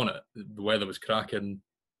constantly on it. The weather was cracking.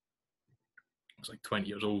 I was like 20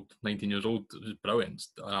 years old, 19 years old. It was brilliant.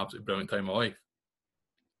 It's an absolutely brilliant time of my life.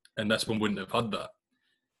 And this one wouldn't have had that.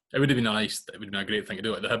 It would have been a great thing to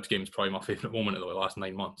do. Like, the Hibs game is probably my favourite moment of the last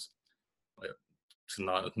 9 months. Like,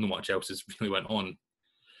 not much else has really went on.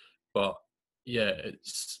 But yeah,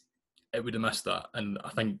 it would have missed that. And I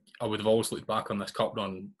think I would have always looked back on this cup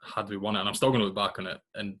run had we won it. And I'm still going to look back on it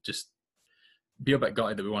and just be a bit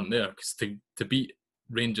gutted that we weren't there. Because to beat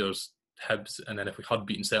Rangers, Hibs, and then if we had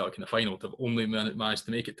beaten Celtic in the final, to have only managed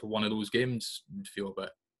to make it to one of those games, it would feel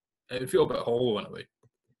a bit hollow in a way.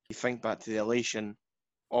 You think back to the elation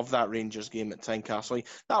of that Rangers game at Tynecastle. Like,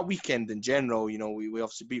 that weekend in general, we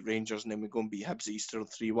obviously beat Rangers and then we go and beat Hibs at Easter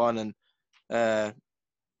 3-1. And,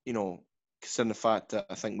 considering the fact that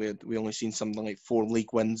I think we only seen something like 4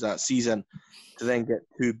 league wins that season, to then get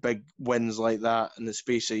 2 big wins like that in the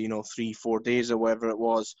space of, 3-4 days or whatever it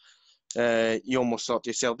was, you almost thought to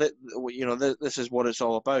yourself, this is what it's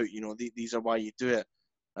all about. These are why you do it.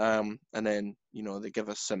 And then, they give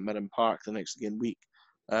us St Mirren Park the next game week.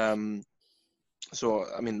 So,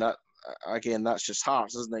 I mean, that again, that's just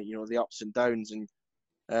Hearts, isn't it? The ups and downs.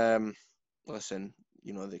 And listen,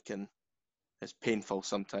 it's painful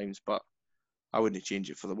sometimes, but I wouldn't change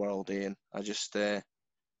it for the world, and I just, I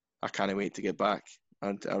can't wait to get back.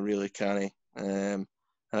 I really can't. And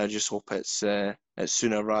I just hope it's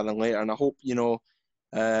sooner rather than later. And I hope,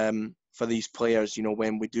 for these players,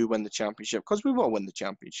 when we do win the championship, because we will win the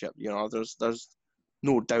championship, there's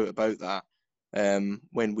no doubt about that.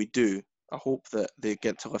 When we do, I hope that they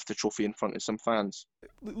get to lift the trophy in front of some fans.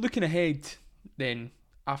 Looking ahead, then,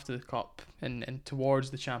 after the cup and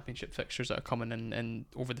towards the championship fixtures that are coming in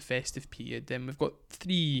over the festive period, then we've got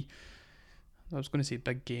 3. I was going to say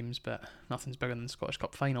big games, but nothing's bigger than the Scottish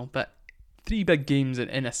Cup final. But 3 big games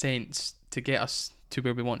in a sense to get us to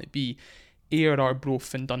where we want to be: Ayr,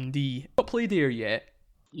 Arbroath, and Dundee. Not played Ayr yet.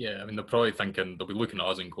 Yeah, I mean, they're probably thinking, they'll be looking at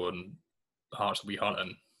us and going, Hearts will be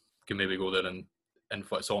hurting. Can maybe go there and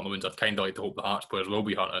inflict salt on the wounds. I'd kind of like to hope the Hearts players will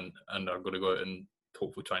be hurting and are going to go out and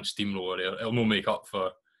hopefully try and steamroll Ayr. It'll no make up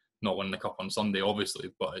for not winning the cup on Sunday, obviously,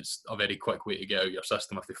 but it's a very quick way to get out of your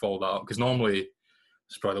system if they follow that up. Because normally,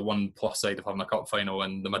 it's probably the one plus side of having a cup final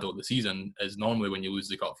in the middle of the season is normally when you lose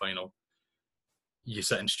the cup final, you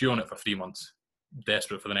sit and stew on it for 3 months,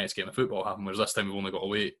 desperate for the next game of football to happen, whereas this time we've only got to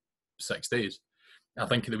wait 6 days. I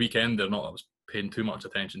think at the weekend, I was paying too much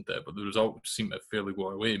attention to it, but the results seem to fairly go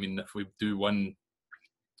our way. I mean, if we do win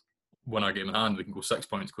our game in hand, we can go 6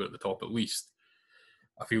 points clear at the top at least.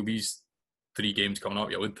 I feel these 3 games coming up,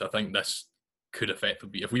 I think this could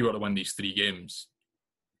effectively be, if we were to win these 3 games,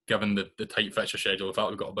 given the tight fixture schedule, the fact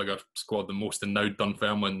we've got a bigger squad than most, and now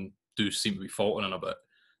Dunfermline do seem to be faltering in a bit,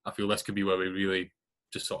 I feel this could be where we really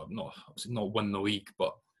just sort of not win the league,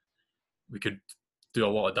 but we could do a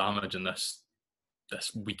lot of damage in this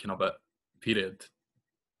week and a bit period.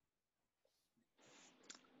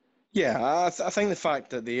 Yeah, I think the fact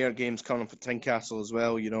that the Ayr game's coming up at Tynecastle as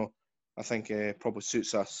well, I think probably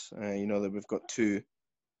suits us. That we've got 2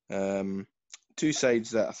 two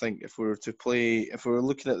sides that I think if we were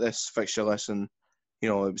looking at this fixture list and it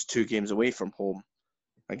was 2 games away from home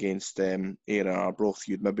against Ayr and Arbroath,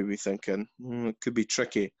 you'd maybe be thinking it could be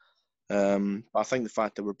tricky. But I think the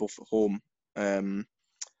fact that we're both at home, I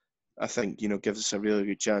think gives us a really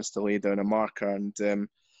good chance to lay down a marker. And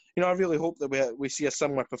I really hope that we see a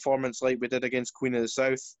similar performance like we did against Queen of the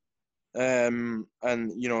South. And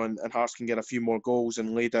Hearts can get a few more goals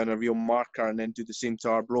and lay down a real marker, and then do the same to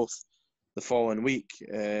Arbroath the following week.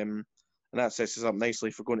 And that sets us up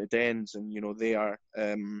nicely for going to Dens, and they are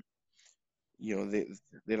they're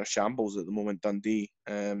a shambles at the moment, Dundee.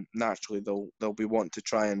 Naturally they'll be wanting to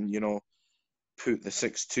try and put the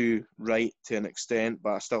 6-2 right to an extent,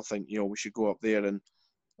 but I still think we should go up there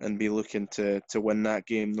and be looking to win that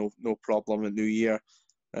game, no problem at New Year.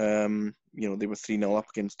 They were 3-0 up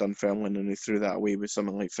against Dunfermline and they threw that away with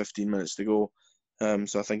something like 15 minutes to go.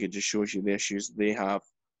 So I think it just shows you the issues they have.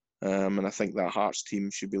 And I think that Hearts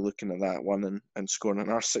team should be looking at that one and scoring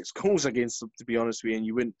another 6 goals against them, to be honest with you, and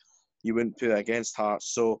you wouldn't put it against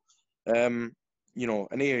Hearts. So, and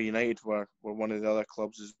Ayr United were one of the other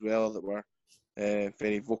clubs as well that were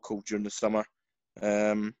very vocal during the summer.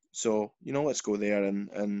 So, let's go there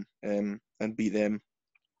and beat them,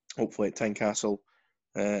 hopefully at Tynecastle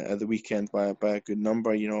at the weekend by a good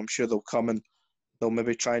number. I'm sure they'll come and they'll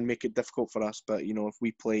maybe try and make it difficult for us. But, if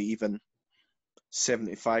we play even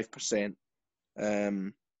 75%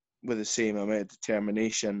 with the same amount of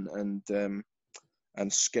determination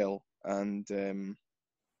and skill and kind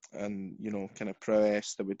of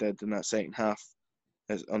prowess that we did in that second half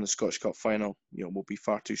on the Scottish Cup final, we'll be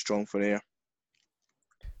far too strong for Ayr.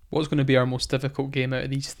 What's going to be our most difficult game out of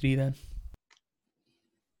these 3 then?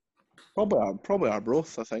 Probably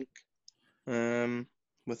Arbroath, I think.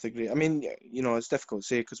 With the great, it's difficult to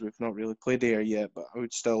say because we've not really played Ayr yet, but I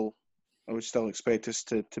would still expect us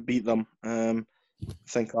to beat them. I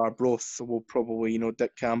think Arbroath will probably,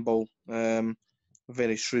 Dick Campbell, a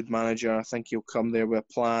very shrewd manager. I think he'll come there with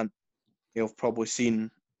a plan. He'll have probably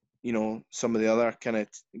seen, some of the other kind of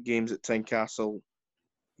games at Tynecastle,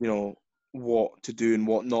 what to do and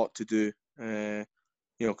what not to do.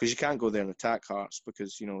 Because you can't go there and attack Hearts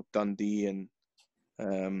because, Dundee and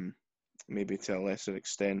maybe to a lesser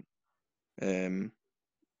extent, Queen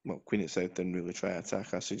of the South didn't really try to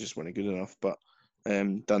attack us. They just weren't good enough. But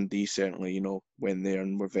Dundee certainly, went there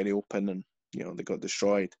and were very open and, they got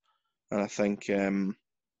destroyed. And I think, I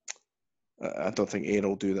don't think Ayr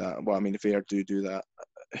will do that. Well, if Ayr do that,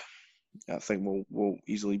 I think we'll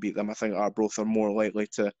easily beat them. I think Arbroath are more likely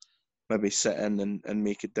to maybe sit in and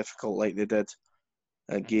make it difficult like they did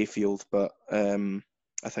at Gayfield. But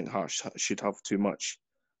I think Hearts should have too much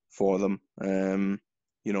for them.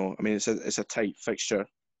 It's a tight fixture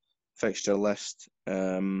list.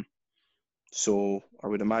 So I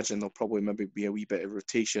would imagine there'll probably maybe be a wee bit of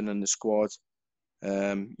rotation in the squad.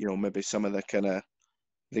 Maybe some of the kind of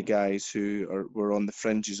the guys who were on the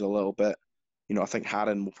fringes a little bit. I think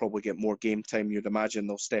Harron will probably get more game time. You'd imagine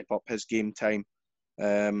they'll step up his game time.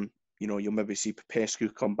 You'll maybe see Popescu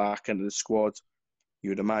come back into the squad.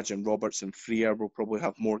 You would imagine Roberts and Freer will probably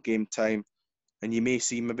have more game time. And you may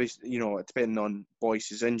see maybe, depending on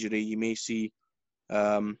Boyce's injury, you may see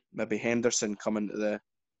maybe Henderson come into the,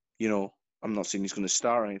 I'm not saying he's going to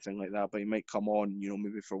start or anything like that, but he might come on,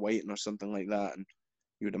 maybe for Whiting or something like that. And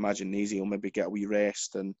you would imagine Nazy will maybe get a wee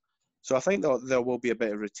rest. And so I think there will be a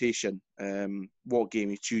bit of rotation. What game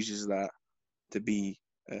he chooses that to be,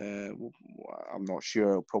 I'm not sure.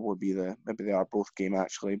 It'll probably be maybe the Arbroath game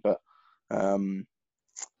actually, but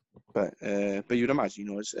you'd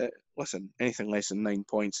imagine, listen, anything less than 9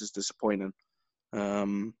 points is disappointing.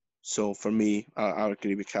 So for me, I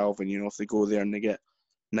agree with Calvin. If they go there and they get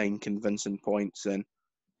 9 convincing points, then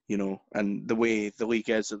and the way the league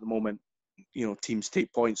is at the moment, teams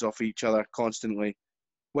take points off each other constantly,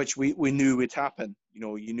 which we knew would happen.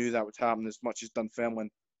 You knew that would happen. As much as Dunfermline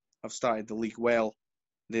have started the league well,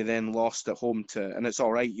 they then lost at home and it's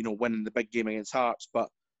all right, winning the big game against Hearts, but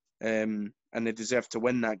and they deserve to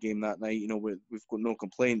win that game that night. We've got no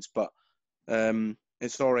complaints, but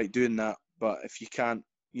it's all right doing that. But if you can't,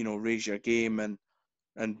 raise your game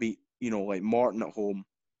and beat, like Morton at home,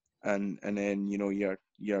 and then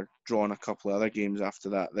you're drawing a couple of other games after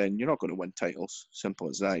that, then you're not going to win titles. Simple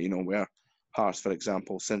as that. Where Hearts, for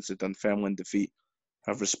example, since the Dunfermline defeat,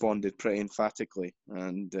 have responded pretty emphatically,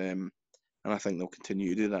 and I think they'll continue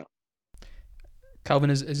to do that.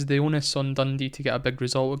 Calvin, is the onus on Dundee to get a big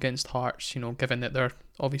result against Hearts, given that they're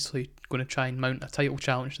obviously going to try and mount a title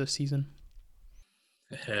challenge this season?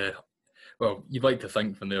 Well, you'd like to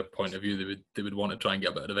think from their point of view they would want to try and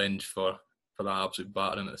get a bit of revenge for that absolute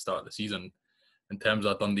battering at the start of the season. in terms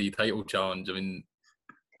of Dundee title challenge, I mean,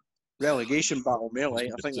 relegation battle,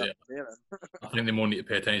 merely. I think say, that's fair. I think they more need to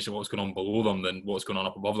pay attention to what's going on below them than what's going on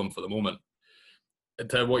up above them for the moment. In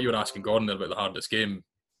terms of what you were asking Gordon there about the hardest game,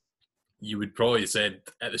 you would probably have said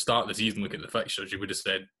at the start of the season, look at the fixtures, you would have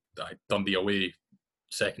said Dundee away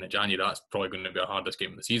 2nd of January, that's probably going to be our hardest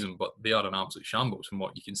game of the season, but they are an absolute shambles from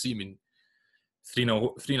what you can see. I mean,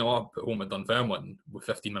 3-0 up at home at Dunfermline with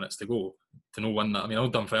 15 minutes to go to no win that. I mean, I know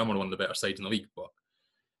Dunfermline are one of the better sides in the league, but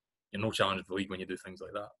you're no challenge of the league when you do things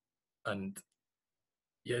like that. And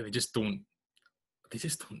yeah, they just don't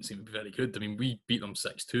seem to be very good. I mean, we beat them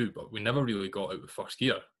 6-2, but we never really got out of first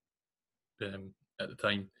gear at the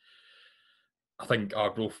time. I think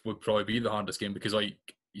Arbroath would probably be the hardest game because, like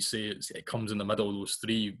you say, it comes in the middle of those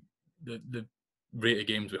three. The rate of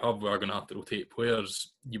games we have, we are going to have to rotate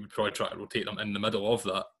players. You would probably try to rotate them in the middle of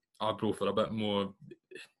that. Arbroath are a bit more,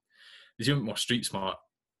 they seem a bit more street smart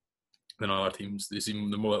than other teams. They seem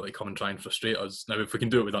the more likely to come and try and frustrate us. Now, if we can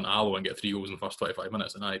do it with Allo and get 3 goals in the first 25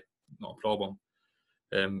 minutes, then not a problem.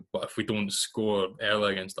 But if we don't score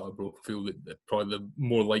early against Arbroath, I feel that probably the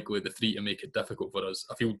more likely the 3 to make it difficult for us.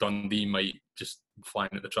 I feel Dundee might just fly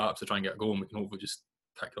into the traps to try and get a goal, and we can hopefully just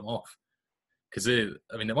pick them off. Because it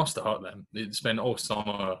must have hurt them. They spent all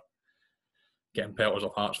summer getting pelters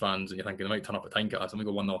off Hearts fans, and you're thinking they might turn up at Tynecastle and we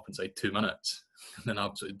go 1-0 up inside 2 minutes, and then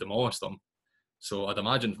absolutely demolish them. So I'd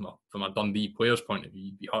imagine from a Dundee player's point of view,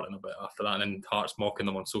 you'd be hurting a bit after that, and then Hearts mocking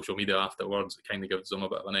them on social media afterwards, it kind of gives them a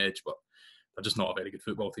bit of an edge, but they're just not a very good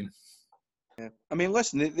football team. Yeah, I mean,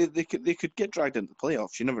 listen, they could get dragged into the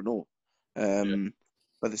playoffs. You never know.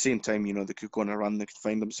 But at the same time, they could go on a run. They could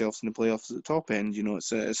find themselves in the playoffs at the top end.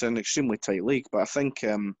 It's an extremely tight league. But I think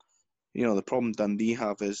the problem Dundee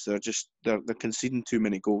have is they're conceding too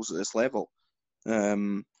many goals at this level.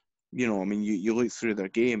 You look through their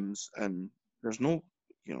games and there's no,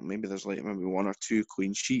 maybe there's maybe 1 or 2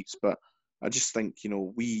 clean sheets. But I just think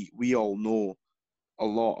we all know a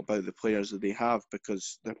lot about the players that they have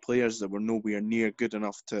because they're players that were nowhere near good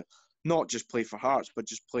enough to not just play for Hearts but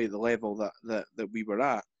just play at the level that we were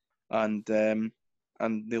at, and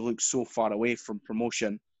they look so far away from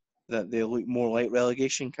promotion that they look more like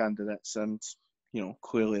relegation candidates, and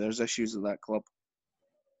clearly there's issues at that club.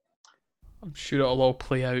 I'm sure it'll all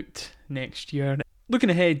play out next year. Looking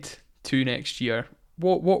ahead to next year,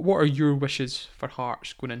 what are your wishes for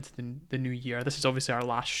Hearts going into the new year? This is obviously our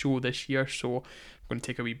last show this year, so we're going to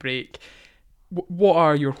take a wee break. What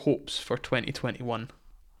are your hopes for 2021?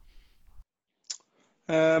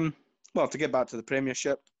 Well, to get back to the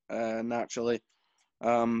Premiership, naturally,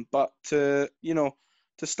 but to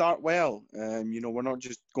start well. We're not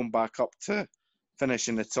just going back up to finish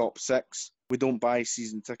in the top 6. We don't buy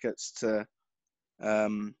season tickets to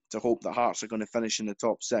hope that Hearts are going to finish in the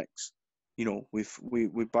top 6.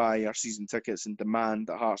 We buy our season tickets and demand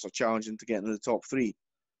that Hearts are challenging to get into the top 3.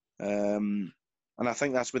 And I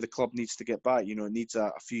think that's where the club needs to get back. It needs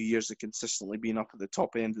a few years of consistently being up at the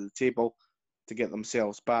top end of the table to get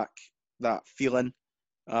themselves back that feeling.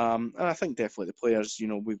 And I think definitely the players,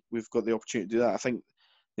 we've got the opportunity to do that. I think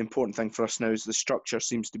the important thing for us now is the structure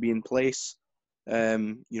seems to be in place.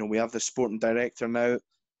 We have the sporting director now.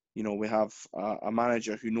 We have a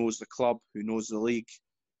manager who knows the club, who knows the league,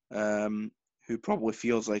 who probably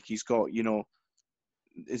feels like he's got,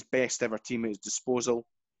 his best ever team at his disposal.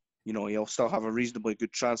 He'll still have a reasonably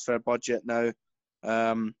good transfer budget now.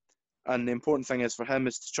 And the important thing is for him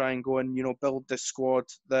is to try and go and, build this squad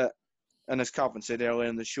that, and as Calvin said earlier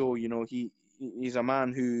in the show, he's a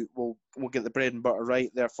man who will get the bread and butter right.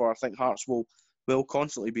 Therefore, I think Hearts will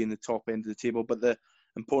constantly be in the top end of the table. But the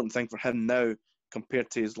important thing for him now, compared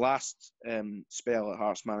to his last spell at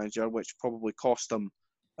Hearts manager, which probably cost him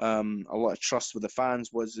a lot of trust with the fans,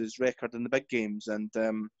 was his record in the big games. And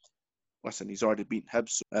listen, he's already beaten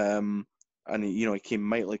Hibs, and he came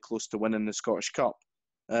mightily close to winning the Scottish Cup.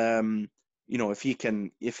 If he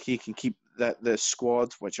can keep the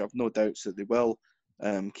squad, which I've no doubts that they will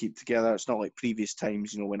keep together. It's not like previous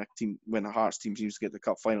times, when a Hearts team seems to get the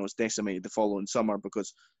cup final, it's decimated the following summer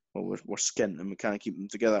because we're skint and we can't keep them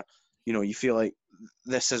together. You feel like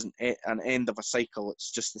this isn't an end of a cycle;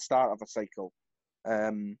 it's just the start of a cycle.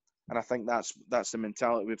 And I think that's the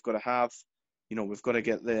mentality we've got to have. We've got to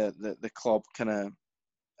get the club kind of.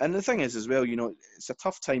 And the thing is, as well, it's a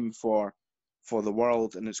tough time for the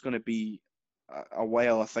world, and it's going to be a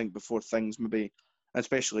while, I think, before things maybe,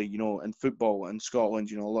 especially in football in Scotland,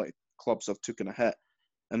 a lot of clubs have taken a hit,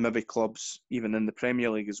 and maybe clubs even in the Premier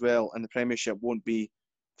League as well, and the Premiership won't be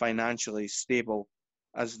financially stable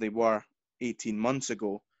as they were 18 months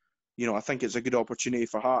ago. I think it's a good opportunity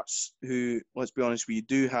for Hearts, who, let's be honest, we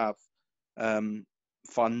do have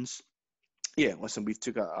funds. yeah, listen, we've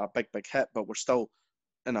took a big hit, but we're still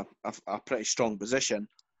in a pretty strong position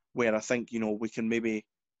where I think, we can maybe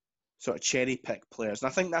sort of cherry pick players. And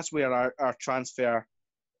I think that's where our transfer,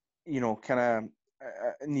 kind of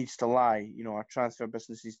needs to lie. Our transfer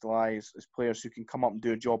business needs to lie is players who can come up and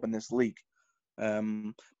do a job in this league.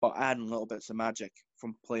 But adding little bits of magic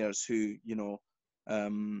from players who,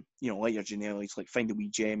 like your Janellis, like find a wee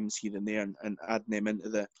gems here and there and adding them into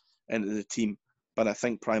the team. But I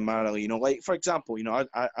think primarily, like for example,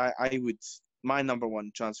 I would, my number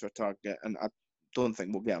one transfer target, and I don't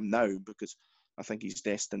think we'll get him now because I think he's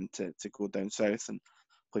destined to go down south and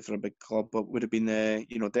play for a big club, but would have been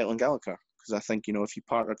Declan Gallagher, because I think if you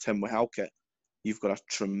partnered him with Halkett, you've got a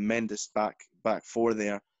tremendous back four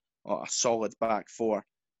there, or a solid back four,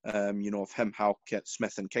 of him, Halkett,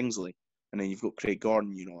 Smith, and Kingsley, and then you've got Craig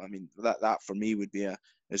Gordon. I mean that for me would be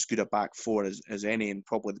as good a back four as any, and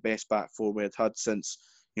probably the best back four we had since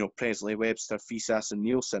Presley, Webster, Fisas, and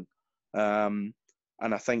Nielsen.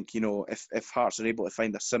 And I think if Hearts are able to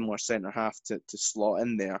find a similar centre half to slot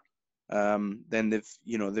in there, then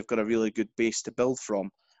they've got a really good base to build from.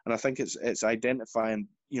 And I think it's identifying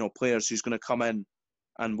players who's going to come in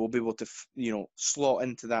and will be able to slot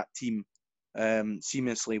into that team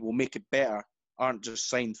seamlessly, will make it better, aren't just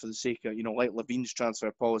signed for the sake of like Levine's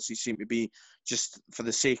transfer policy seem to be just for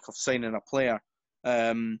the sake of signing a player.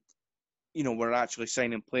 We're actually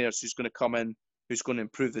signing players who's going to come in, who's going to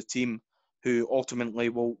improve the team, who ultimately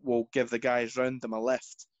will give the guys around them a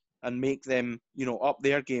lift and make them, up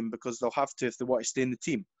their game, because they'll have to if they want to stay in the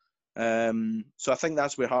team. So I think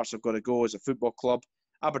that's where Hearts have got to go as a football club.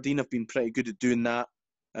 Aberdeen have been pretty good at doing that.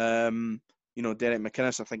 Derek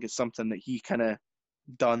McInnes, I think it's something that he kind of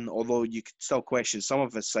done, although you could still question some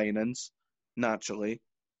of his signings, naturally.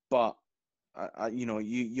 But,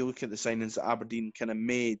 you look at the signings that Aberdeen kind of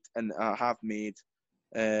made and have made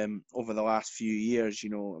over the last few years,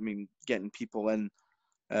 I mean, getting people in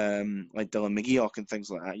like Dylan McGeoch and things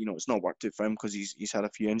like that, it's not worked out for him because he's had a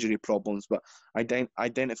few injury problems, but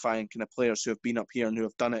identifying kind of players who have been up here and who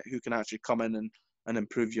have done it, who can actually come in and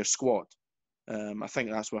improve your squad. I think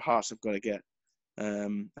that's where Hearts have got to get.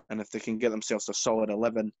 And if they can get themselves a solid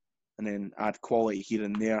 11 and then add quality here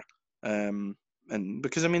and there, and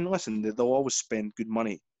because, I mean, listen, they'll always spend good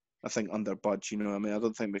money, I think, under Budge. I mean, I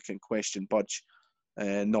don't think we can question Budge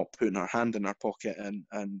not putting her hand in her pocket and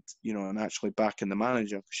actually backing the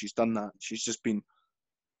manager, because she's done that. She's just been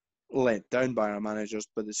let down by her managers,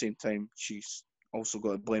 but at the same time, she's also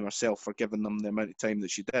got to blame herself for giving them the amount of time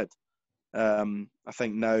that she did. I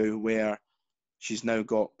think now where she's now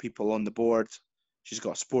got people on the board, she's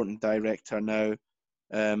got a sporting director now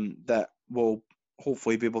that will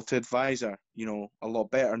hopefully be able to advise her, a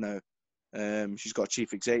lot better now. She's got a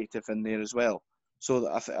chief executive in there as well. So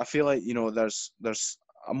I feel like, there's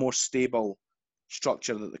a more stable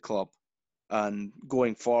structure at the club, and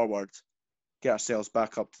going forward, get ourselves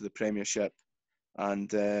back up to the Premiership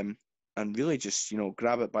and really just,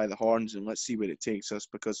 grab it by the horns and let's see where it takes us,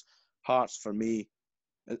 because Hearts, for me,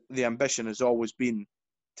 the ambition has always been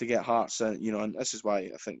to get Hearts, and this is why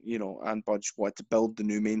I think, Anne Budge wanted to build the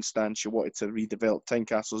new main stand. She wanted to redevelop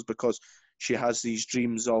Tynecastles because she has these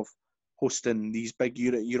dreams of hosting these big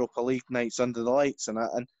Europa League nights under the lights. And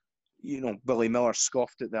Billy Miller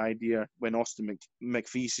scoffed at the idea when Austin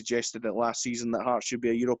McPhee suggested it last season that Hearts should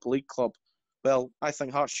be a Europa League club. Well, I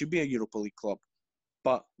think Hearts should be a Europa League club,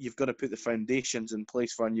 but you've got to put the foundations in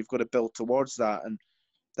place for it, and you've got to build towards that. And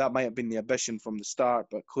that might have been the ambition from the start,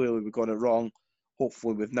 but clearly we got it wrong.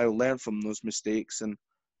 Hopefully we've now learned from those mistakes, and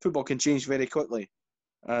football can change very quickly.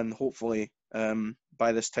 And hopefully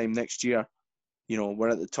by this time next year, we're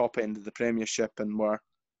at the top end of the Premiership, and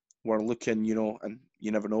we're looking, and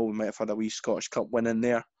you never know, we might have had a wee Scottish Cup win in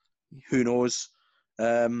there. Who knows?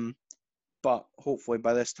 But hopefully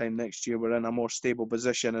by this time next year, we're in a more stable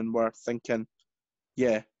position, and we're thinking,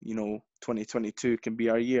 2022 can be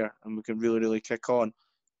our year, and we can really, really kick on.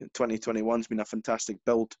 2021's been a fantastic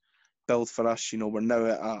build for us. We're now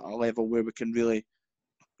at a level where we can really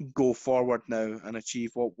go forward now and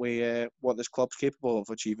achieve what this club's capable of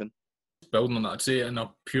achieving. Building on that, I'd say in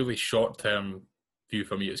a purely short-term view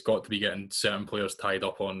for me, it's got to be getting certain players tied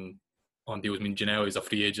up on deals. I mean, Janelli's a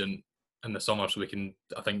free agent in the summer, so we can,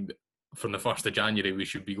 I think, from the 1st of January, we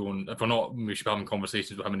should be going, if we're not, we should be having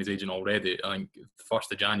conversations with him and his agent already. I think the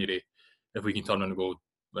 1st of January, if we can turn around and go,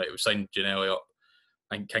 right, we've signed Janelli up,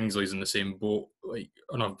 I think Kingsley's in the same boat.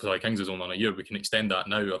 Kingsley's only on a year. We can extend that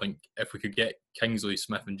now. I think if we could get Kingsley,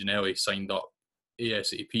 Smith and Janelli signed up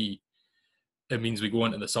ASAP, it means we go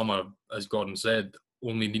into the summer, as Gordon said,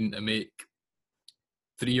 only needing to make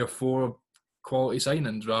 3 or 4 quality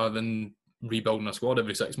signings rather than rebuilding a squad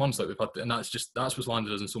every 6 months like we've had, and that's what's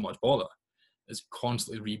landed us in so much bother. It's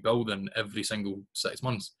constantly rebuilding every single 6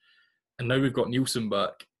 months, and now we've got Nielsen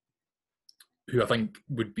back, who I think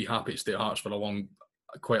would be happy to stay at Hearts for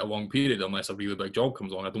quite a long period unless a really big job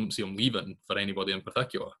comes along. I don't see him leaving for anybody in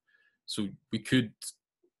particular. So we could,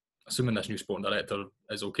 assuming this new sporting director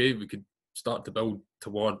is okay, we could start to build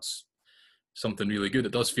towards something really good.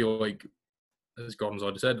 It does feel like, as Gordon's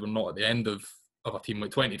already said, we're not at the end of a team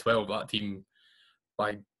like 2012. That team,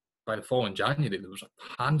 by the following January, there was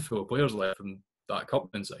a handful of players left from that cup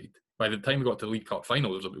inside. By the time we got to the League Cup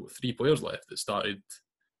final, there was about 3 players left that started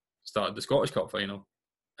the Scottish Cup final.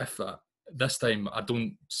 If that, this time, I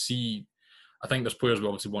don't see. I think there's players we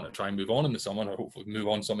obviously want to try and move on in the summer, or hopefully move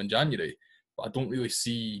on some in January. But I don't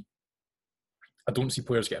see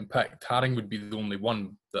players getting picked. Haring would be the only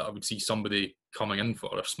one that I would see somebody coming in for.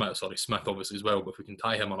 Or Smith obviously as well. But if we can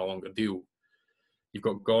tie him on a longer deal, you've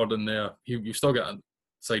got Gordon there. You've still got,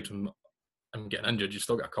 aside from him getting injured, you've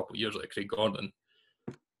still got a couple of years like Craig Gordon.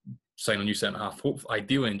 Sign a new centre half,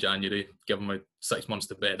 ideally in January, give him 6 months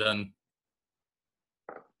to bed in,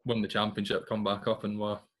 win the championship, come back up, and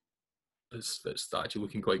it's actually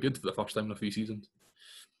looking quite good for the first time in a few seasons.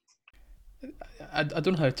 I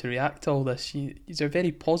don't know how to react to all this. You're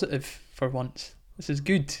very positive for once. This is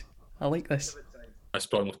good. I like this. It's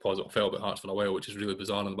probably the most positive I felt about Hearts for a while, which is really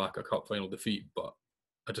bizarre on the back of a cup final defeat. But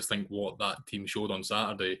I just think what that team showed on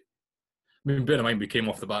Saturday. I mean, bear in mind we came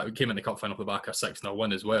in the cup final off the back of a 6-0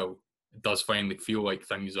 win as well. It does finally feel like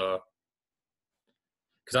things are,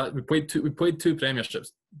 because we played two Premiership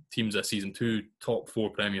teams this season, 2 top 4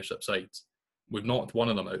 Premiership sides. We've knocked one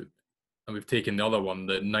of them out, and we've taken the other one,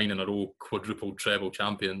 the 9 in a row quadruple treble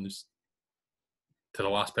champions, to the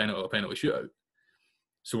last penalty shootout.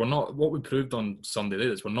 So we're not, what we proved on Sunday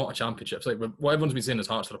there is we're not a Championship side. What everyone's been saying is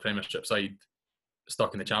Hearts are a Premiership side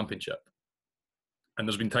stuck in the Championship. And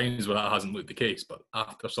there's been times where that hasn't looked the case, but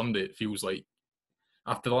after Sunday, it feels like,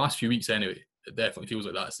 after the last few weeks anyway, it definitely feels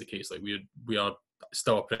like that's the case. Like we are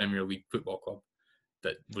still a Premier League football club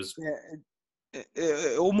that was. Yeah,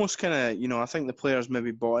 it almost kind of, I think the players maybe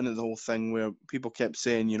bought into the whole thing where people kept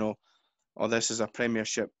saying, oh, this is a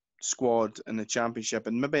Premiership squad in the Championship,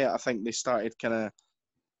 and maybe I think they started kind of,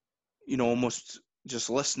 almost just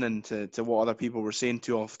listening to what other people were saying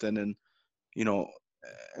too often, and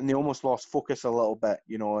and they almost lost focus a little bit,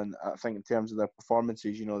 and I think in terms of their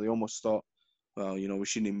performances, they almost thought, well, we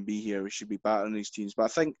shouldn't even be here, we should be battering these teams. But I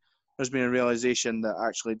think there's been a realisation that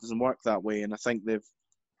actually it doesn't work that way, and I think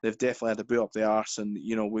they've definitely had to boot up the arse, and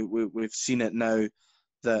we've seen it now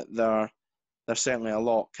that they're certainly a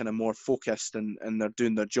lot kind of more focused, and they're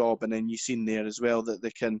doing their job. And then you've seen there as well that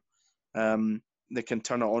they can turn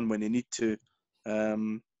it on when they need to.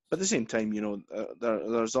 But at the same time,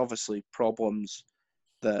 there's obviously problems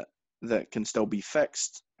that can still be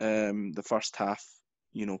fixed. The first half,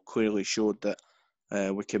 clearly showed that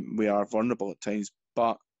we are vulnerable at times.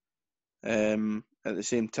 But at the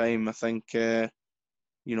same time, I think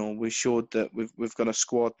we showed that we've got a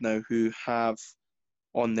squad now who have,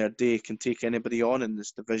 on their day, can take anybody on in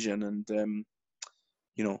this division. And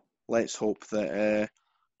let's hope that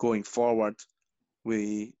going forward,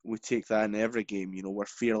 we take that in every game. We're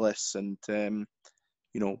fearless, and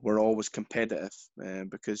we're always competitive,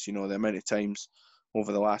 because the amount of times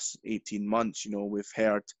over the last 18 months, we've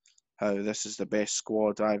heard how this is the best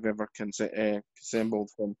squad I've ever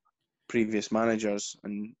assembled from previous managers,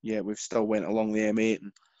 and yet we've still went along the M8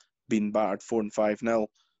 and been battered 4 and 5-0.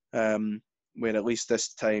 Where at least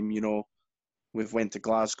this time, we've went to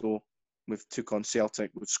Glasgow, we've took on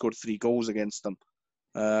Celtic, we've scored 3 goals against them.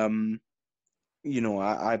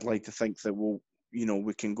 I'd like to think that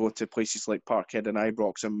we can go to places like Parkhead and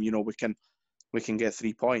Ibrox, and we can get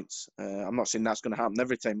 3 points. I'm not saying that's going to happen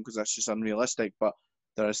every time, because that's just unrealistic, but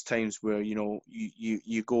there's times where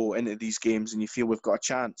you go into these games and you feel we've got a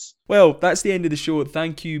chance. Well, that's the end of the show.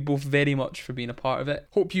 Thank you both very much for being a part of it.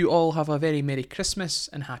 Hope you all have a very Merry Christmas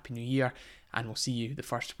and Happy New Year, and we'll see you the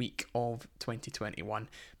first week of 2021.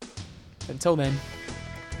 Until then,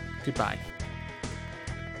 goodbye.